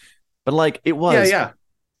it. But like it was,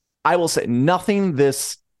 I will say nothing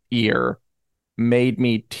this year made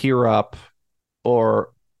me tear up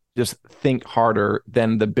or just think harder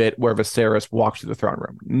than the bit where Viserys walks through the throne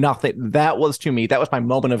room. Nothing. That was, to me, that was my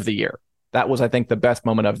moment of the year. That was, I think, the best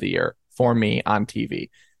moment of the year for me on TV.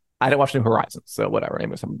 I didn't watch New Horizons, so whatever.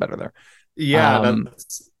 Maybe something better there. Yeah,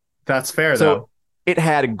 that's fair, so though. It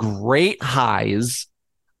had great highs.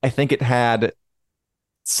 I think it had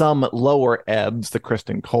some lower ebbs. The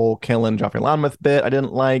Kristen Cole killing Joffrey Lonmouth bit I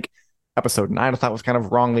didn't like. Episode 9 I thought was kind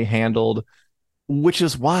of wrongly handled, which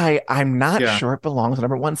is why I'm not sure it belongs in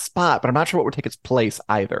 #1 spot, but I'm not sure what would take its place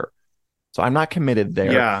either. So I'm not committed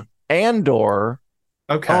there. Yeah. Andor,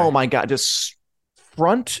 okay. Oh my God, just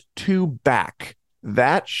front to back.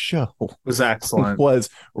 That show was excellent. Was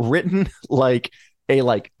written like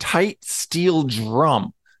a tight steel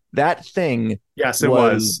drum. That thing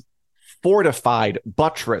was fortified,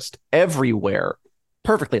 buttressed everywhere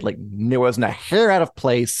perfectly. Like there wasn't a hair out of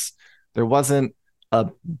place. There wasn't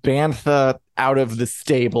a bantha out of the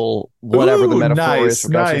stable, whatever the metaphor is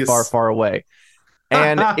for so far, far away.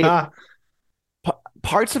 And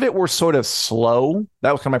parts of it were sort of slow.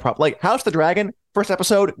 That was kind of my problem. Like House of the Dragon, first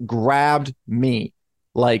episode grabbed me.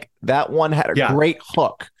 Like that one had a great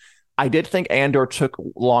hook. I did think Andor took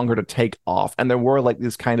longer to take off, and there were like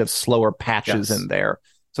these kind of slower patches in there.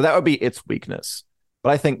 So that would be its weakness. But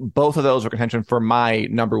I think both of those are contention for my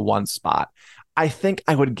 #1 spot. I think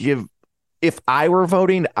I would give, if I were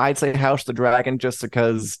voting, I'd say House of the Dragon, just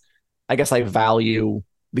because I guess I value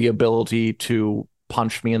the ability to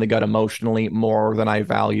punch me in the gut emotionally more than I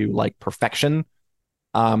value like perfection.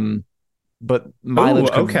 But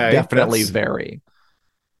mileage could definitely vary.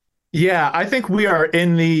 Yeah, I think we are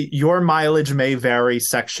in the your mileage may vary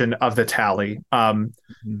section of the tally.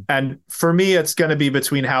 And for me, it's going to be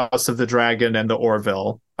between House of the Dragon and the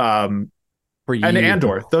Orville. And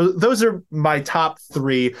Andor. Those are my top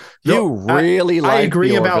 3. You really liked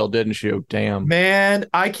the Orville, didn't you? Damn. Man,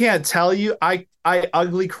 I can't tell you. I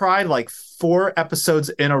ugly cried like 4 episodes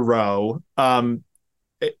in a row.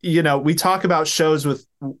 We talk about shows with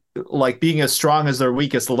like being as strong as their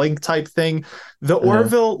weakest link type thing. The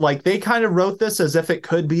Orville, like they kind of wrote this as if it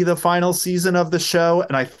could be the final season of the show.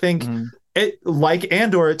 And I think it, like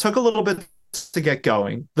Andor, it took a little bit to get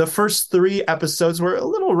going. The first 3 episodes were a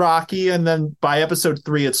little rocky, and then by episode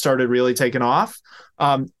 3 it started really taking off.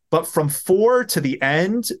 But from 4 to the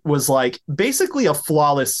end was like basically a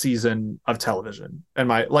flawless season of television. And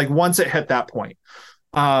once it hit that point.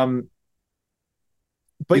 But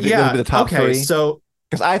the top 3? So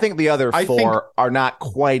because I think the other 4 are not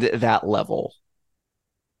quite at that level.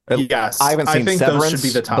 Yes, I haven't seen Severance, those should be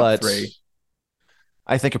the top 3.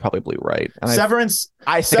 I think you're probably right. And Severance.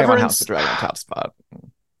 I think I'm on House of the Dragon top spot.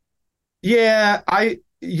 Yeah,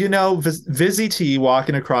 Vizzy T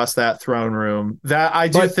walking across that throne room. That I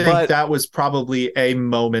do think that was probably a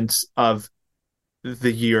moment of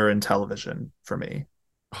the year in television for me.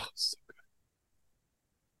 Oh, so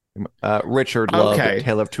good. Richard loved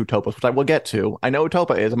Tale of Two Topas, which I will get to. I know what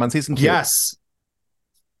Topa is. I'm on season 2.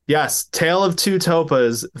 Yes, Tale of Two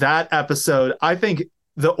Topas. That episode, I think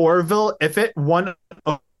the Orville, if it won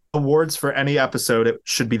awards for any episode, it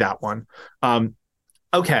should be that one.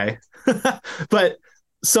 Okay. But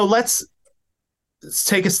so let's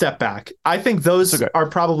take a step back. I think those are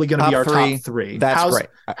probably going to be our top 3. That's great.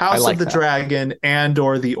 House of the Dragon and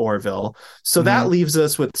or the Orville. So that leaves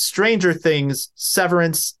us with Stranger Things,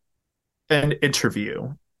 Severance, an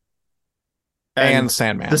Interview and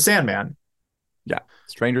Sandman. The Sandman. Yeah,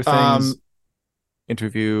 Stranger Things,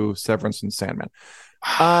 Interview, Severance, and Sandman.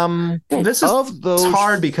 This is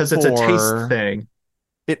hard because it's a taste thing.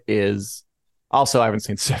 It is. Also, I haven't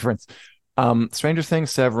seen Severance. Stranger Things,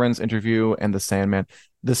 Severance, Interview, and The Sandman.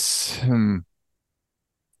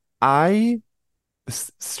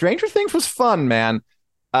 Stranger Things was fun, man.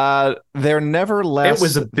 They're never less. It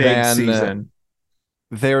was a big season.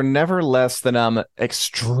 They're never less than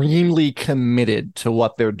extremely committed to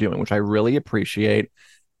what they're doing, which I really appreciate.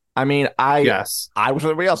 I mean, I was with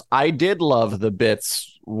everybody else. I did love the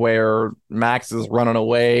bits where Max is running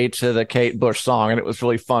away to the Kate Bush song, and it was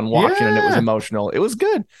really fun watching, and it was emotional. It was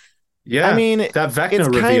good. Yeah, I mean, that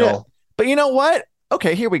Vecna reveal. But you know what?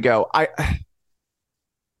 Okay, here we go. I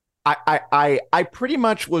pretty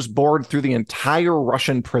much was bored through the entire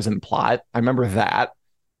Russian prison plot. I remember that.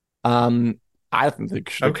 I think they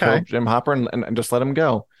should have killed Jim Hopper and just let him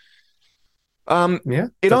go.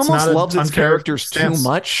 It almost loves its characters too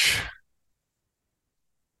much.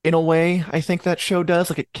 In a way, I think that show does.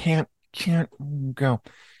 Like, it can't go.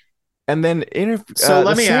 And then so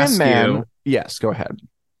let me ask you. Yes, go ahead.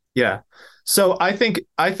 Yeah. So I think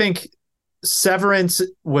Severance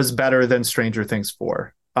was better than Stranger Things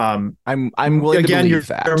 4. I'm willing to believe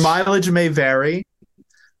that. Your mileage may vary,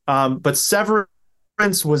 but Severance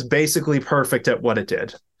was basically perfect at what it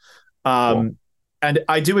did. Cool. And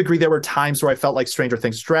I do agree there were times where I felt like Stranger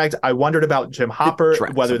Things dragged. I wondered about Jim Hopper,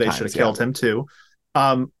 whether they should have killed him too.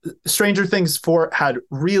 Stranger Things 4 had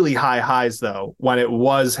really high highs though when it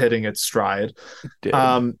was hitting its stride.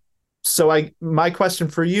 So my question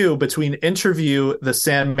for you, between Interview, The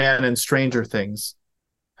Sandman, and Stranger Things,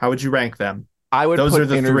 how would you rank them? I would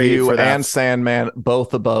put Interview and Sandman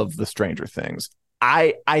both above the Stranger Things.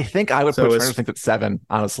 I think I would put Stranger Things at 7.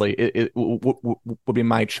 Honestly, it would be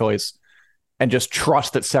my choice, and just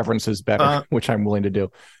trust that Severance is better, which I'm willing to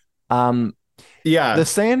do. The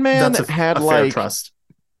Sandman had like trust.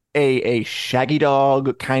 a Shaggy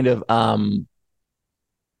Dog kind of.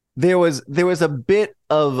 There was a bit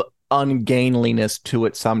of ungainliness to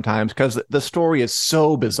it sometimes because the story is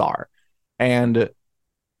so bizarre, and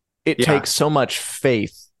it takes so much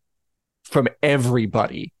faith from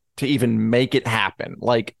everybody to even make it happen.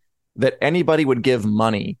 Like, that anybody would give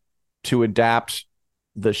money to adapt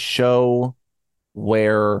the show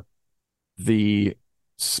where the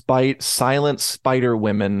silent spider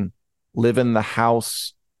women live in the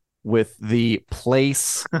house with the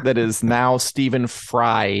place that is now Stephen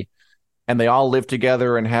Fry, and they all live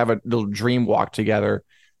together and have a little dream walk together.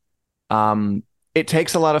 It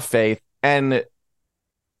takes a lot of faith, and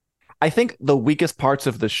I think the weakest parts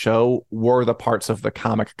of the show were the parts of the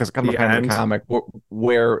comic, because the comic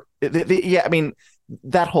where I mean,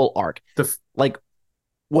 that whole arc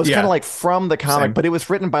was kind of like from the comic, but it was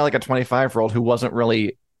written by like a 25-year-old who wasn't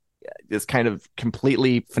really is kind of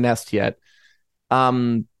completely finessed yet.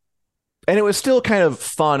 And it was still kind of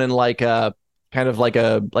fun and like a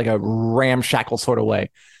ramshackle sort of way.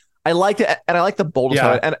 I liked it, and I liked the boldness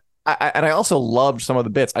of it, and I also loved some of the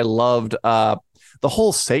bits. I loved the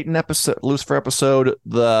whole Satan episode, Lucifer episode,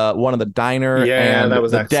 the one in the diner, and that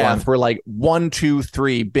was the excellent. Death were like 1, 2,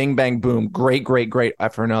 3, bing bang boom, great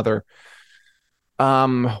after another.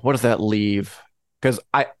 What does that leave? Because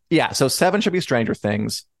so 7 should be Stranger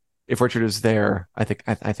Things. If Richard is there, I think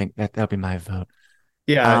that'll be my vote.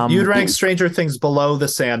 Yeah, you'd rank Stranger Things below The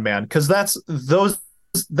Sandman, because that's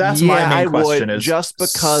my main question. Is just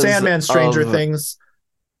because Sandman, Stranger Things,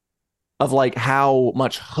 of like how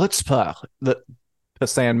much chutzpah the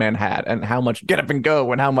Sandman had, and how much get up and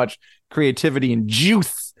go, and how much creativity and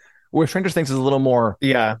juice, where Stranger Things is a little more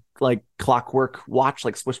like Clockwork Watch,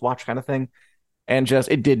 like Swiss Watch kind of thing, and just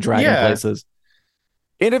it did drag in places.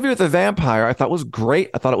 Interview with the Vampire I thought was great.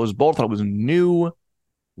 I thought it was bold. I thought it was new.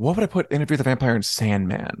 What would I put Interview with the Vampire and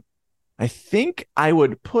Sandman? I think I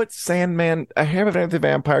would put Sandman ahead of Interview with the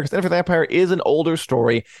Vampire, because Interview with the Vampire is an older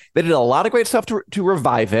story. They did a lot of great stuff to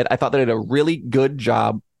revive it. I thought they did a really good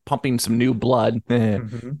job pumping some new blood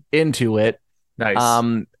into it.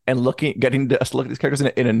 Nice. And getting to look at these characters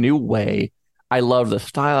in a new way. I love the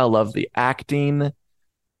style. I love the acting.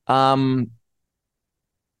 I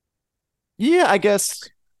guess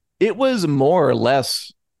it was more or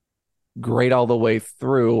less great all the way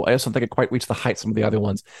through. I just don't think it quite reached the heights of some of the other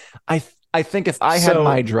ones. I think if I had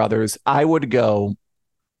my druthers, I would go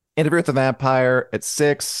Interview with the Vampire at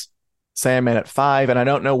 6, Sandman at 5, and I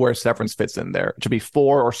don't know where Severance fits in there. It should be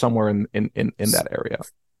 4 or somewhere in that area.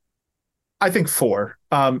 I think 4.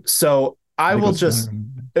 So I will just,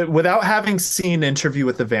 without having seen Interview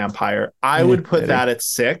with the Vampire, I would put that at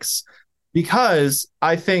 6, because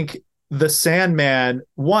I think the Sandman,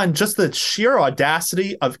 one, just the sheer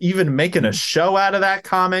audacity of even making a show out of that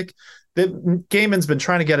comic. That Gaiman's been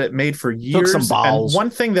trying to get it made for years. Took some balls. And one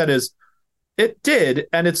thing that is, it did,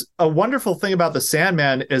 and it's a wonderful thing about the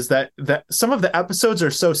Sandman is that some of the episodes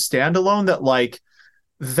are so standalone that like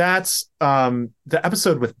that's the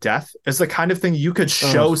episode with Death is the kind of thing you could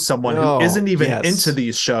show someone who isn't even into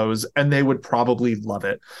these shows and they would probably love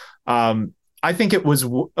it. I think it was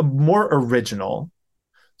more original.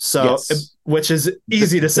 So, which is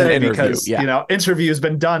easy to say because, you know, Interview has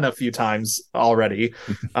been done a few times already,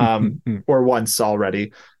 or once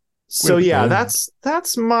already. So yeah,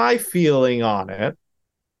 that's my feeling on it.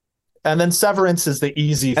 And then Severance is the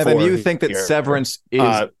easy. Evan, you think that Severance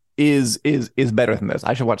is better than this?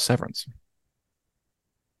 I should watch Severance.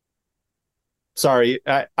 Sorry,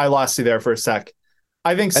 I lost you there for a sec.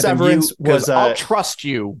 I think Severance was. I'll trust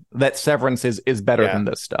you that Severance is better than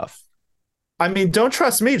this stuff. I mean, don't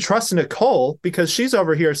trust me, trust Nicole, because she's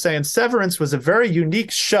over here saying Severance was a very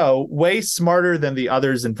unique show, way smarter than the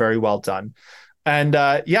others and very well done. And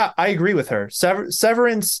yeah, I agree with her.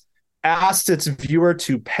 Severance asked its viewer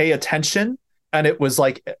to pay attention, and it was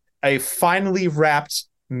like a finely wrapped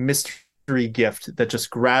mystery gift that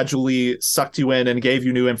just gradually sucked you in and gave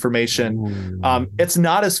you new information. It's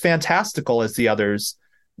not as fantastical as the others,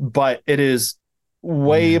 but it is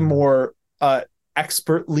way more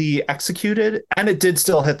expertly executed, and it did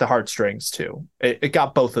still hit the heartstrings too. It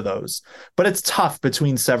got both of those, but it's tough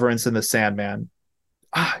between Severance and the Sandman.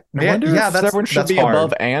 I wonder if Severance should be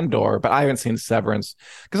above Andor, but I haven't seen Severance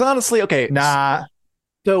because honestly,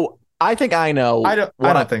 so I think I know. I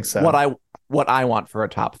don't think so. What I want for a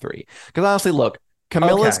top 3, because honestly, look,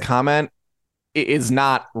 Camilla's comment is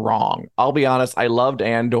not wrong. I'll be honest, I loved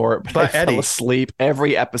Andor, but I fell asleep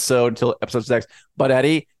every episode till episode 6. But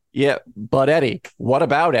Eddie. What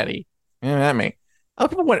about Eddie? I mean,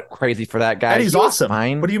 people went crazy for that guy. Eddie's awesome.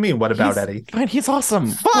 Fine. What do you mean? What about Eddie? Fine, he's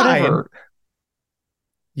awesome. Fine. Whatever.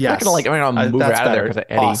 Yes. I'll move out of there because of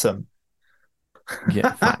Eddie. Awesome.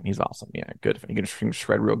 Yeah, fine. He's awesome. Yeah, good. He can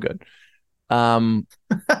shred real good. I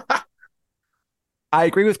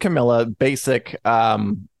agree with Camilla.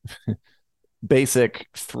 Basic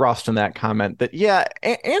thrust in that comment that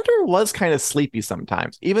Andor was kind of sleepy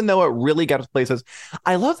sometimes, even though it really got to places.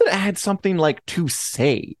 I love that it had something like to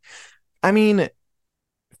say. I mean,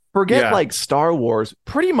 forget like Star Wars,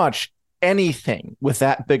 pretty much anything with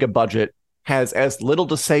that big a budget has as little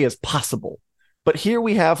to say as possible. But here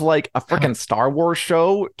we have like a freaking Star Wars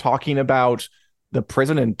show talking about the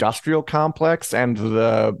prison industrial complex and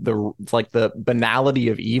the banality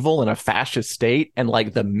of evil in a fascist state, and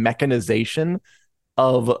like the mechanization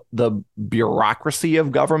of the bureaucracy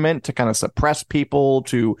of government to kind of suppress people,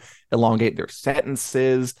 to elongate their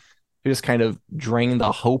sentences, to just kind of drain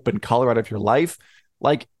the hope and color out of your life.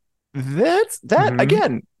 Like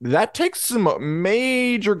again, that takes some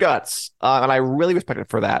major guts, and I really respect it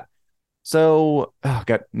for that. So,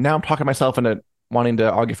 God, now I'm talking myself into wanting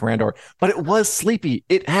to argue for Andor, but it was sleepy.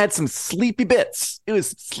 It had some sleepy bits. It was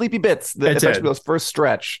sleepy bits, especially those first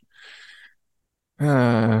stretch.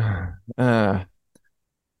 Andor's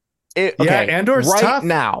tough.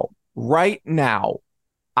 Right now,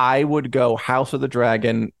 I would go House of the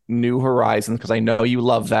Dragon, New Horizons, because I know you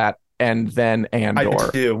love that, and then Andor. I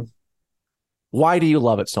do. Why do you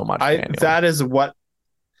love it so much, Daniel? That is what...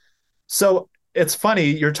 So... It's funny,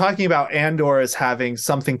 you're talking about Andor as having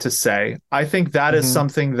something to say. I think that is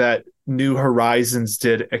something that New Horizons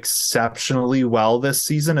did exceptionally well this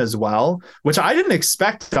season as well, which I didn't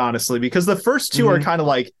expect, honestly, because the first two are kind of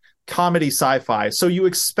like comedy sci-fi. So you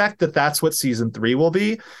expect that that's what season 3 will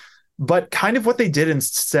be. But kind of what they did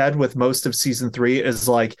instead with most of season 3 is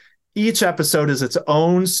like each episode is its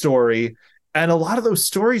own story. And a lot of those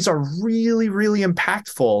stories are really, really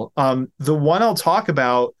impactful. The one I'll talk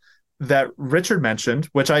about that Richard mentioned,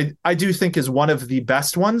 which I do think is one of the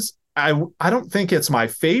best ones. I don't think it's my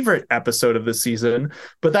favorite episode of the season,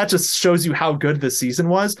 but that just shows you how good the season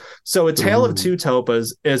was. So A Tale of Two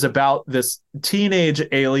Topas is about this teenage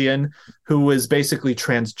alien who is basically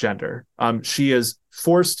transgender. She is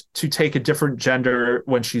forced to take a different gender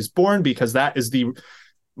when she's born because that is the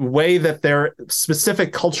way that their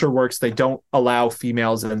specific culture works. They don't allow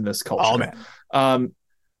females in this culture. Oh, man.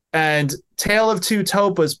 And Tale of Two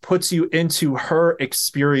Topas puts you into her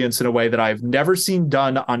experience in a way that I've never seen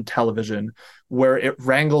done on television, where it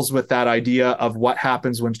wrangles with that idea of what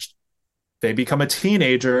happens when they become a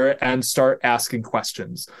teenager and start asking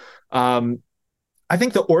questions. I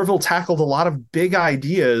think the Orville tackled a lot of big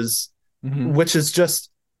ideas, which is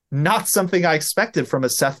just not something I expected from a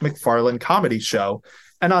Seth MacFarlane comedy show.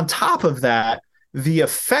 And on top of that, the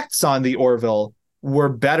effects on the Orville were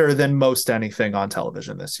better than most anything on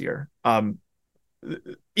television this year.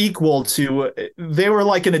 Equal to, they were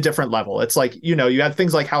like in a different level. It's like, you had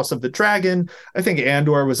things like House of the Dragon. I think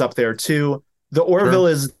Andor was up there too. The Orville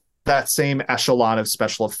is that same echelon of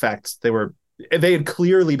special effects. They had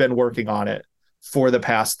clearly been working on it for the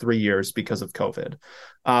past 3 years because of COVID.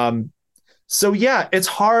 So yeah, it's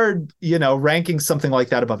hard, ranking something like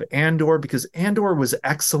that above Andor, because Andor was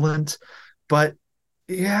excellent, but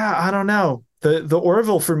yeah, I don't know. The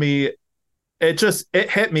Orville for me, it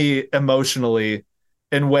hit me emotionally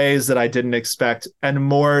in ways that I didn't expect, and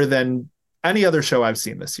more than any other show I've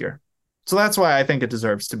seen this year. So that's why I think it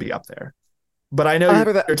deserves to be up there. But I know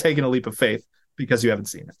you're taking a leap of faith because you haven't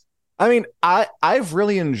seen it. I mean, I've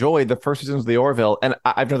really enjoyed the first seasons of the Orville, and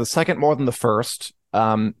I've done the second more than the first.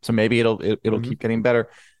 So maybe it'll keep getting better.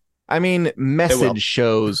 I mean, message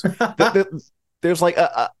shows there's like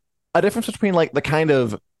a difference between like the kind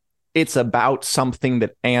of it's about something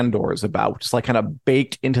that Andor is about, which is like kind of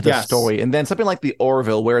baked into the story, and then something like the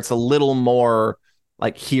Orville where it's a little more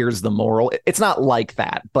like, here's the moral. It's not like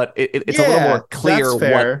that, but it's a little more clear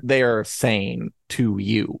what they're saying to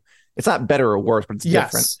you. It's not better or worse, but it's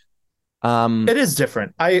different. It is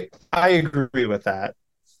different. I agree with that.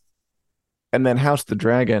 And then House of the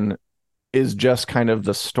Dragon is just kind of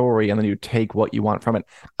the story, and then you take what you want from it.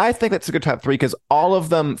 I think that's a good top 3 because all of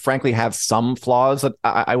them, frankly, have some flaws that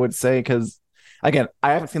I would say. Because again,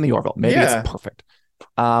 I haven't seen the Orville. Maybe it's perfect.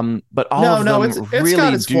 But all of them it's really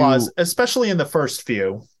got its flaws, especially in the first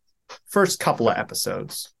couple of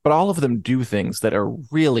episodes. But all of them do things that are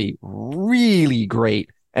really, really great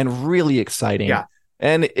and really exciting. Yeah.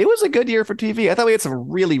 And it was a good year for TV. I thought we had some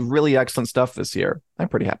really, really excellent stuff this year. I'm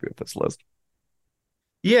pretty happy with this list.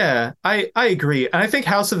 Yeah, I agree. And I think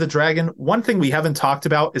House of the Dragon, one thing we haven't talked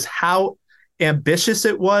about is how ambitious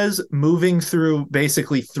it was moving through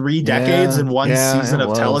basically 3 decades in one season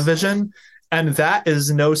of television. And that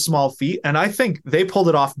is no small feat. And I think they pulled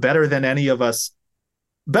it off better than any of us,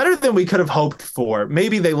 better than we could have hoped for.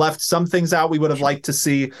 Maybe they left some things out we would have liked to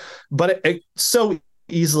see, but it so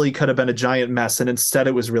easily could have been a giant mess. And instead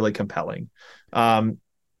it was really compelling.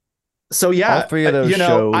 So yeah, all 3 of those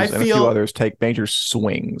shows and a few others take major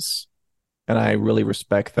swings, and I really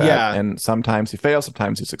respect that. Yeah. And sometimes you fail,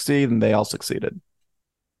 sometimes you succeed, and they all succeeded.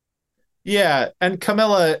 Yeah, and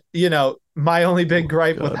Camilla, my only big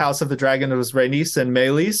gripe with House of the Dragon was Rhaenys and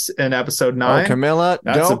Meleys in episode 9. Oh, Camilla,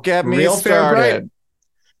 don't get me started.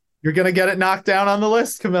 You're gonna get it knocked down on the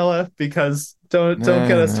list, Camilla, because don't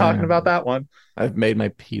get us talking about that one. I've made my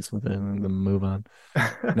peace with it and then move on.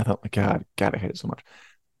 No, God, I hate it so much.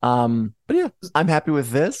 But yeah, I'm happy with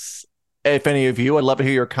this. If any of you, I'd love to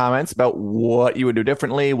hear your comments about what you would do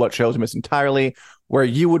differently, what shows you miss entirely, where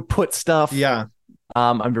you would put stuff. Yeah.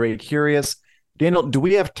 I'm very curious. Daniel, do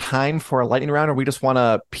we have time for a lightning round, or we just want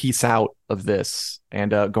to peace out of this and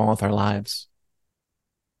go on with our lives?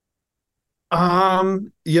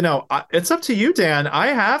 It's up to you, Dan. I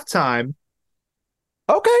have time.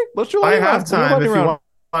 Okay, let's do lightning round. I have time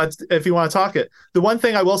if you want to talk it. The one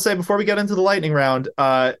thing I will say before we get into the lightning round,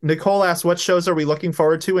 Nicole asked, what shows are we looking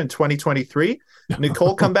forward to in 2023?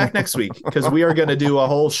 Nicole, come back next week, because we are going to do a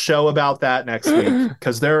whole show about that next week,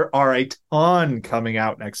 because there are a ton coming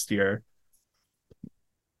out next year.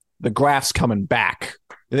 The Graph's coming back.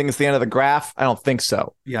 You think it's the end of the Graph? I don't think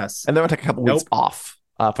so. Yes. And they're going to take a couple weeks off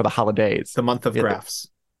for the holidays. The month of Graphs.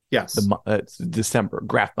 Yes. It's December,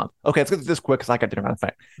 Graph month. Okay, let's get this quick because I got dinner on the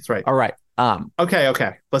thing. That's right. All right.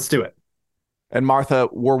 Okay. Let's do it. And Martha,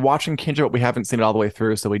 we're watching Kindred, but we haven't seen it all the way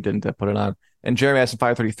through, so we didn't put it on. And Jeremy asked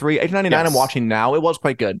 533. 1899 I'm watching now. It was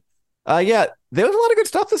quite good. Yeah, there was a lot of good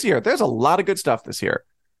stuff this year. There's a lot of good stuff this year.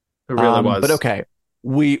 It really was. But okay,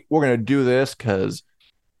 we're going to do this because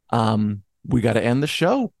we got to end the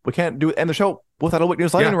show. We can't end the show without a Week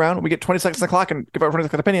News lightning round. We get 20 seconds on the clock and give our 20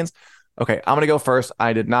 second opinions. Okay, I'm going to go first.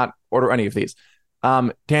 I did not order any of these.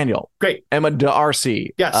 Daniel. Great. Emma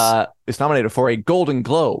D'Arcy. Yes. Is nominated for a Golden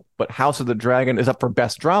Globe, but House of the Dragon is up for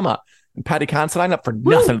Best Drama. And Patty Considine up for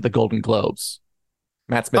nothing at the Golden Globes.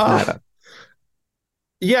 Matt Smith neither.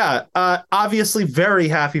 Yeah, obviously very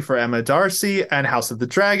happy for Emma D'Arcy and House of the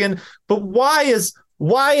Dragon, but why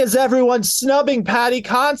is everyone snubbing Patty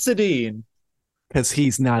Considine? Because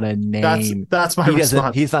he's not a name. That's my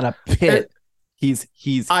response. He's not a pit.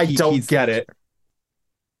 I don't get it.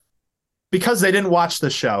 Because they didn't watch the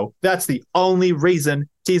show. That's the only reason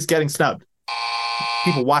he's getting snubbed.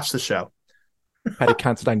 People watch the show. Patty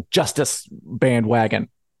Considine justice bandwagon.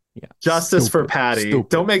 Yeah, justice for Patty. Stupid.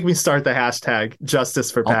 Don't make me start the hashtag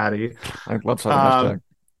justice for Patty. I'd love to have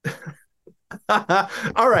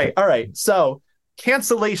hashtag. All right. So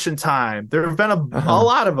cancellation time. There have been a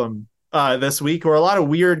lot of them this week, or a lot of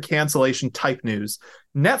weird cancellation type news.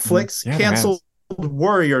 Netflix canceled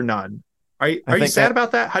Warrior Nun. Are you sad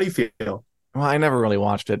about that? How do you feel? Well, I never really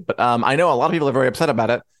watched it, but I know a lot of people are very upset about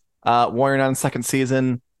it. Warrior Nun second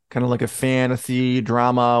season, kind of like a fantasy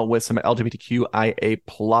drama with some LGBTQIA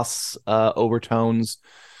plus overtones.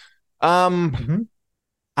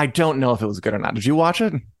 I don't know if it was good or not. Did you watch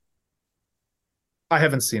it? I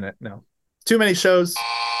haven't seen it. No, too many shows,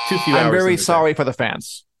 too few hours. I'm very sorry for the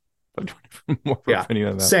fans.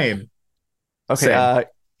 Same. Okay.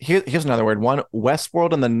 Here's another word. One,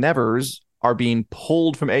 Westworld and the Nevers are being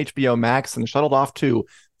pulled from HBO Max and shuttled off to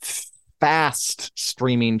fast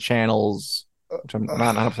streaming channels, which I'm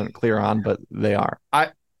not 100% clear on, but they are.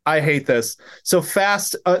 I hate this. So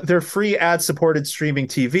fast, they're free ad-supported streaming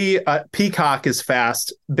TV. Peacock is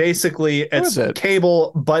fast. Basically, it's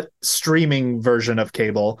cable, but streaming version of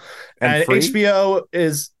cable. And HBO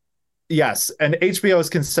is, yes, and HBO is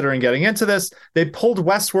considering getting into this. They pulled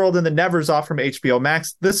Westworld and the Nevers off from HBO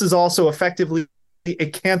Max. This is also effectively a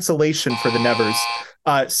cancellation for the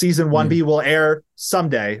Nevers. Season 1B will air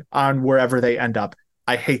someday on wherever they end up.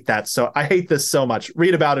 I hate that. So I hate this so much.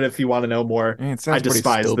 Read about it if you want to know more. I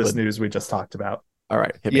despise this news we just talked about. All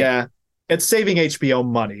right. Yeah. It's saving HBO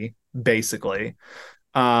money, basically.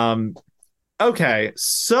 Okay.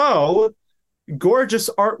 So gorgeous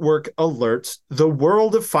artwork alert. The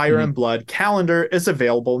World of Fire and Blood calendar is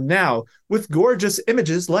available now with gorgeous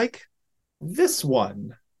images like this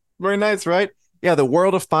one. Very nice, right? Yeah. The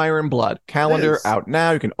World of Fire and Blood calendar out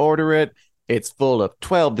now. You can order it. It's full of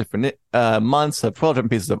 12 different months of 12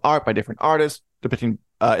 different pieces of art by different artists depicting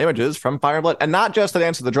images from Fire and Blood. And not just the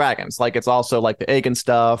Dance of the Dragons. Like, it's also like the Aegon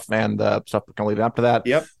stuff and the stuff kind of leading up to that.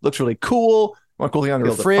 Yep. Looks really cool. One cool thing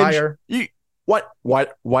under the fridge. Fire. Why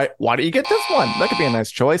do you get this one? That could be a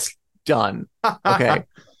nice choice. Done. Okay.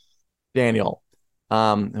 Daniel.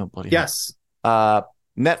 Yes.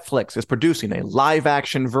 Netflix is producing a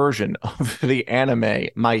live-action version of the anime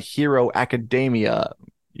My Hero Academia.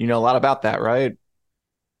 You know a lot about that, right?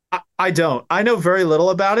 I don't. I know very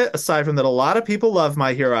little about it, aside from that a lot of people love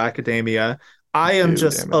My Hero Academia. I am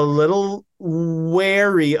just a little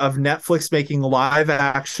wary of Netflix making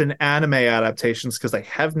live-action anime adaptations because they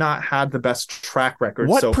have not had the best track record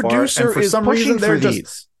so far. And for some reason, they're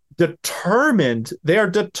just determined. They are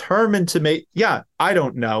determined to make... Yeah, I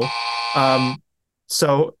don't know.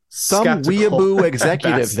 So some weeaboo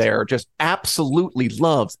executive there just absolutely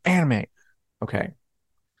loves anime. Okay.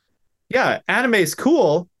 Yeah, anime is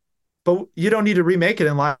cool, but you don't need to remake it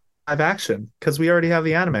in live action because we already have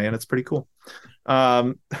the anime and it's pretty cool.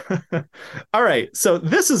 All right, so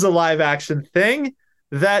this is a live action thing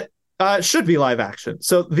that should be live action.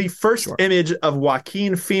 So the first image of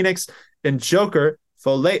Joaquin Phoenix in Joker,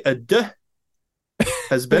 Folie à Deux,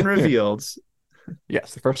 has been revealed.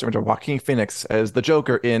 Yes, the first image of Joaquin Phoenix as the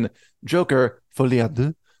Joker in Joker, Folie à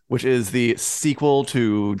Deux, which is the sequel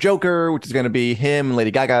to Joker, which is going to be him and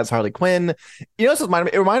Lady Gaga as Harley Quinn. You know,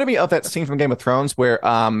 it reminded me of that scene from Game of Thrones where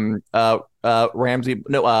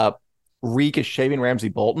Reek is shaving Ramsay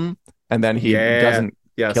Bolton, and then he doesn't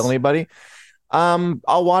kill anybody.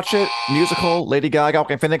 I'll watch it. Musical, Lady Gaga,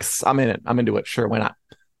 Joaquin Phoenix. I'm in it. I'm into it. Sure, why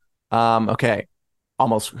not? Okay.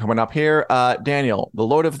 Almost coming up here. Daniel, The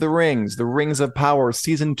Lord of the Rings, The Rings of Power,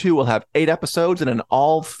 Season 2 will have 8 episodes and an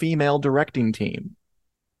all-female directing team.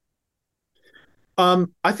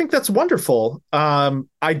 I think that's wonderful.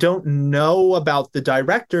 I don't know about the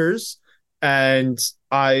directors, but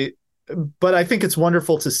I think it's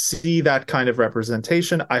wonderful to see that kind of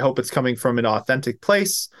representation. I hope it's coming from an authentic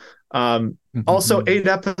place. Also, 8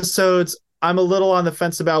 episodes, I'm a little on the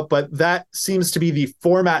fence about, but that seems to be the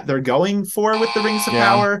format they're going for with the Rings of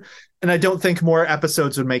Power, and I don't think more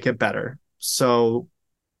episodes would make it better. So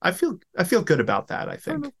I feel good about that, I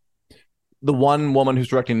think. The one woman who's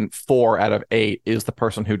directing 4 out of 8 is the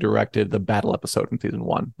person who directed the battle episode in season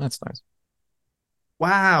 1. That's nice.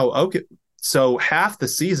 Wow. Okay. So half the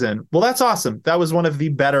season. Well, that's awesome. That was one of the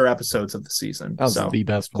better episodes of the season. That was the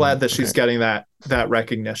best one. Glad that she's getting that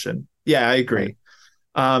recognition. Yeah, I agree.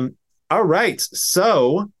 Right. All right.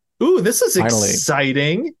 So, this is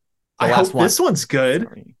exciting. I hope this one's good.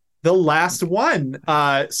 Sorry. The last one.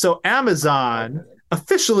 So Amazon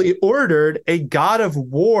officially ordered a God of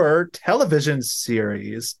War television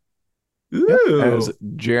series. Ooh. Yep, as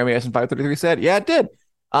Jeremy S533 said. Yeah, it did.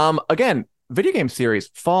 Again, video game series,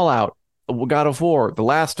 Fallout, God of War, The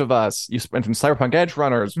Last of Us. You mentioned Cyberpunk Edge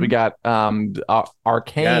Runners. We got Arcane.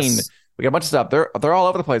 Yes. We got a bunch of stuff. They're all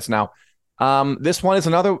over the place now. This one is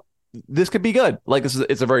another. This could be good. Like,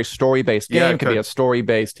 it's a very story-based game. It could be a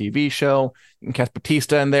story-based TV show. You can catch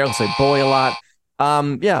Batista in there. Let's say boy a lot.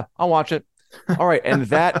 Yeah, I'll watch it. All right, and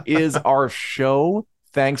that is our show.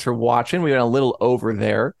 Thanks for watching. We went a little over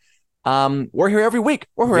there. We're here every week.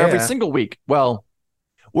 We're here every single week. Well,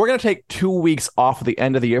 we're going to take 2 weeks off at the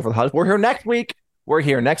end of the year for the holidays. We're here next week. We're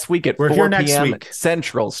here next week at 4 p.m.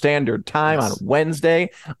 Central Standard Time on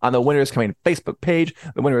Wednesday on the Winter is Coming Facebook page,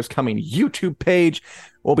 the Winter is Coming YouTube page.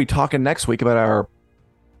 We'll be talking next week about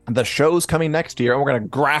the shows coming next year, and we're going to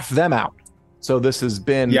graph them out. So this has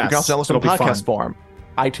been, you can also listen to podcast form.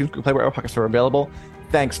 iTunes, Google Play, wherever podcasts are available.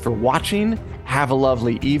 Thanks for watching. Have a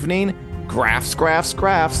lovely evening. Graphs.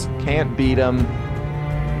 Can't beat them.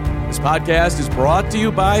 This podcast is brought to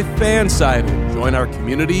you by Fansided. Join our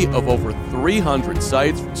community of over 300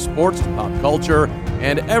 sites from sports to pop culture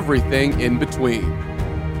and everything in between.